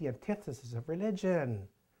 because it's the antithesis of religion.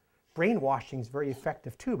 Brainwashing is very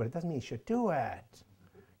effective too, but it doesn't mean you should do it.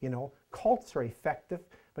 You know, cults are effective,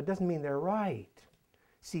 but it doesn't mean they're right.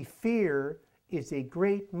 See, fear is a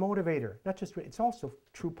great motivator. Not just, it's also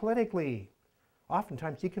true politically.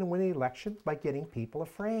 Oftentimes you can win an election by getting people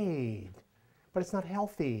afraid, but it's not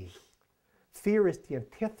healthy. Fear is the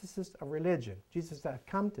antithesis of religion. Jesus has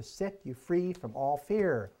come to set you free from all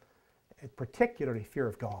fear, and particularly fear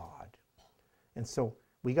of God. And so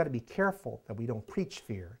we got to be careful that we don't preach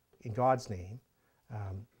fear in God's name.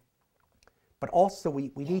 But also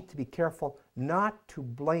we need to be careful not to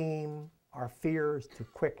blame our fears too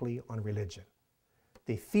quickly on religion.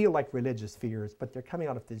 They feel like religious fears, but they're coming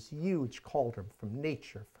out of this huge cauldron from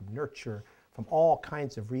nature, from nurture, from all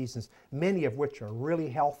kinds of reasons, many of which are really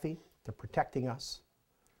healthy. They're protecting us.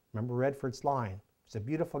 Remember Redford's line. He's a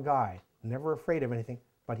beautiful guy, never afraid of anything,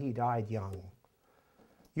 but he died young.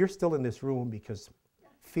 You're still in this room because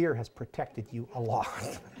fear has protected you a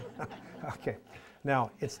lot. Okay.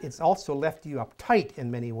 Now, it's also left you uptight in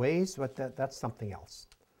many ways, but that's something else.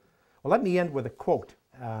 Well, let me end with a quote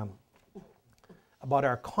about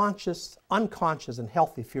our conscious, unconscious, and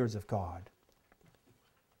healthy fears of God.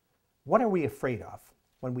 What are we afraid of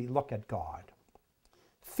when we look at God?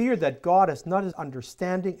 Fear that God is not as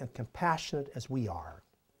understanding and compassionate as we are.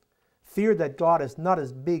 Fear that God is not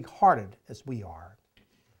as big-hearted as we are.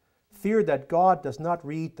 Fear that God does not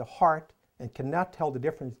read the heart and cannot tell the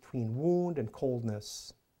difference between wound and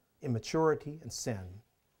coldness, immaturity and sin.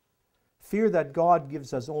 Fear that God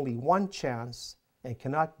gives us only one chance and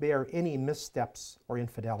cannot bear any missteps or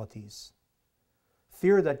infidelities.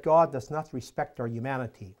 Fear that God does not respect our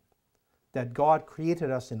humanity, that God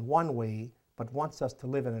created us in one way but wants us to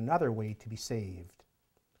live in another way to be saved.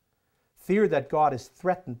 Fear that God is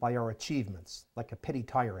threatened by our achievements, like a petty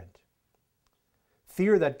tyrant.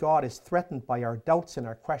 Fear that God is threatened by our doubts and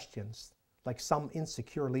our questions, like some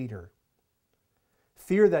insecure leader.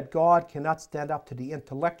 Fear that God cannot stand up to the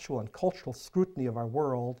intellectual and cultural scrutiny of our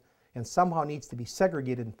world and somehow needs to be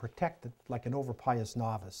segregated and protected like an overpious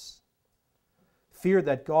novice. Fear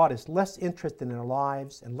that God is less interested in our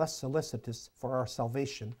lives and less solicitous for our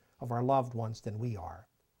salvation of our loved ones than we are.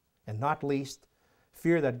 And not least,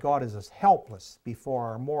 fear that God is as helpless before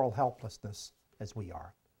our moral helplessness as we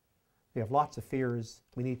are. We have lots of fears.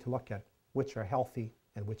 We need to look at which are healthy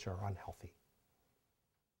and which are unhealthy.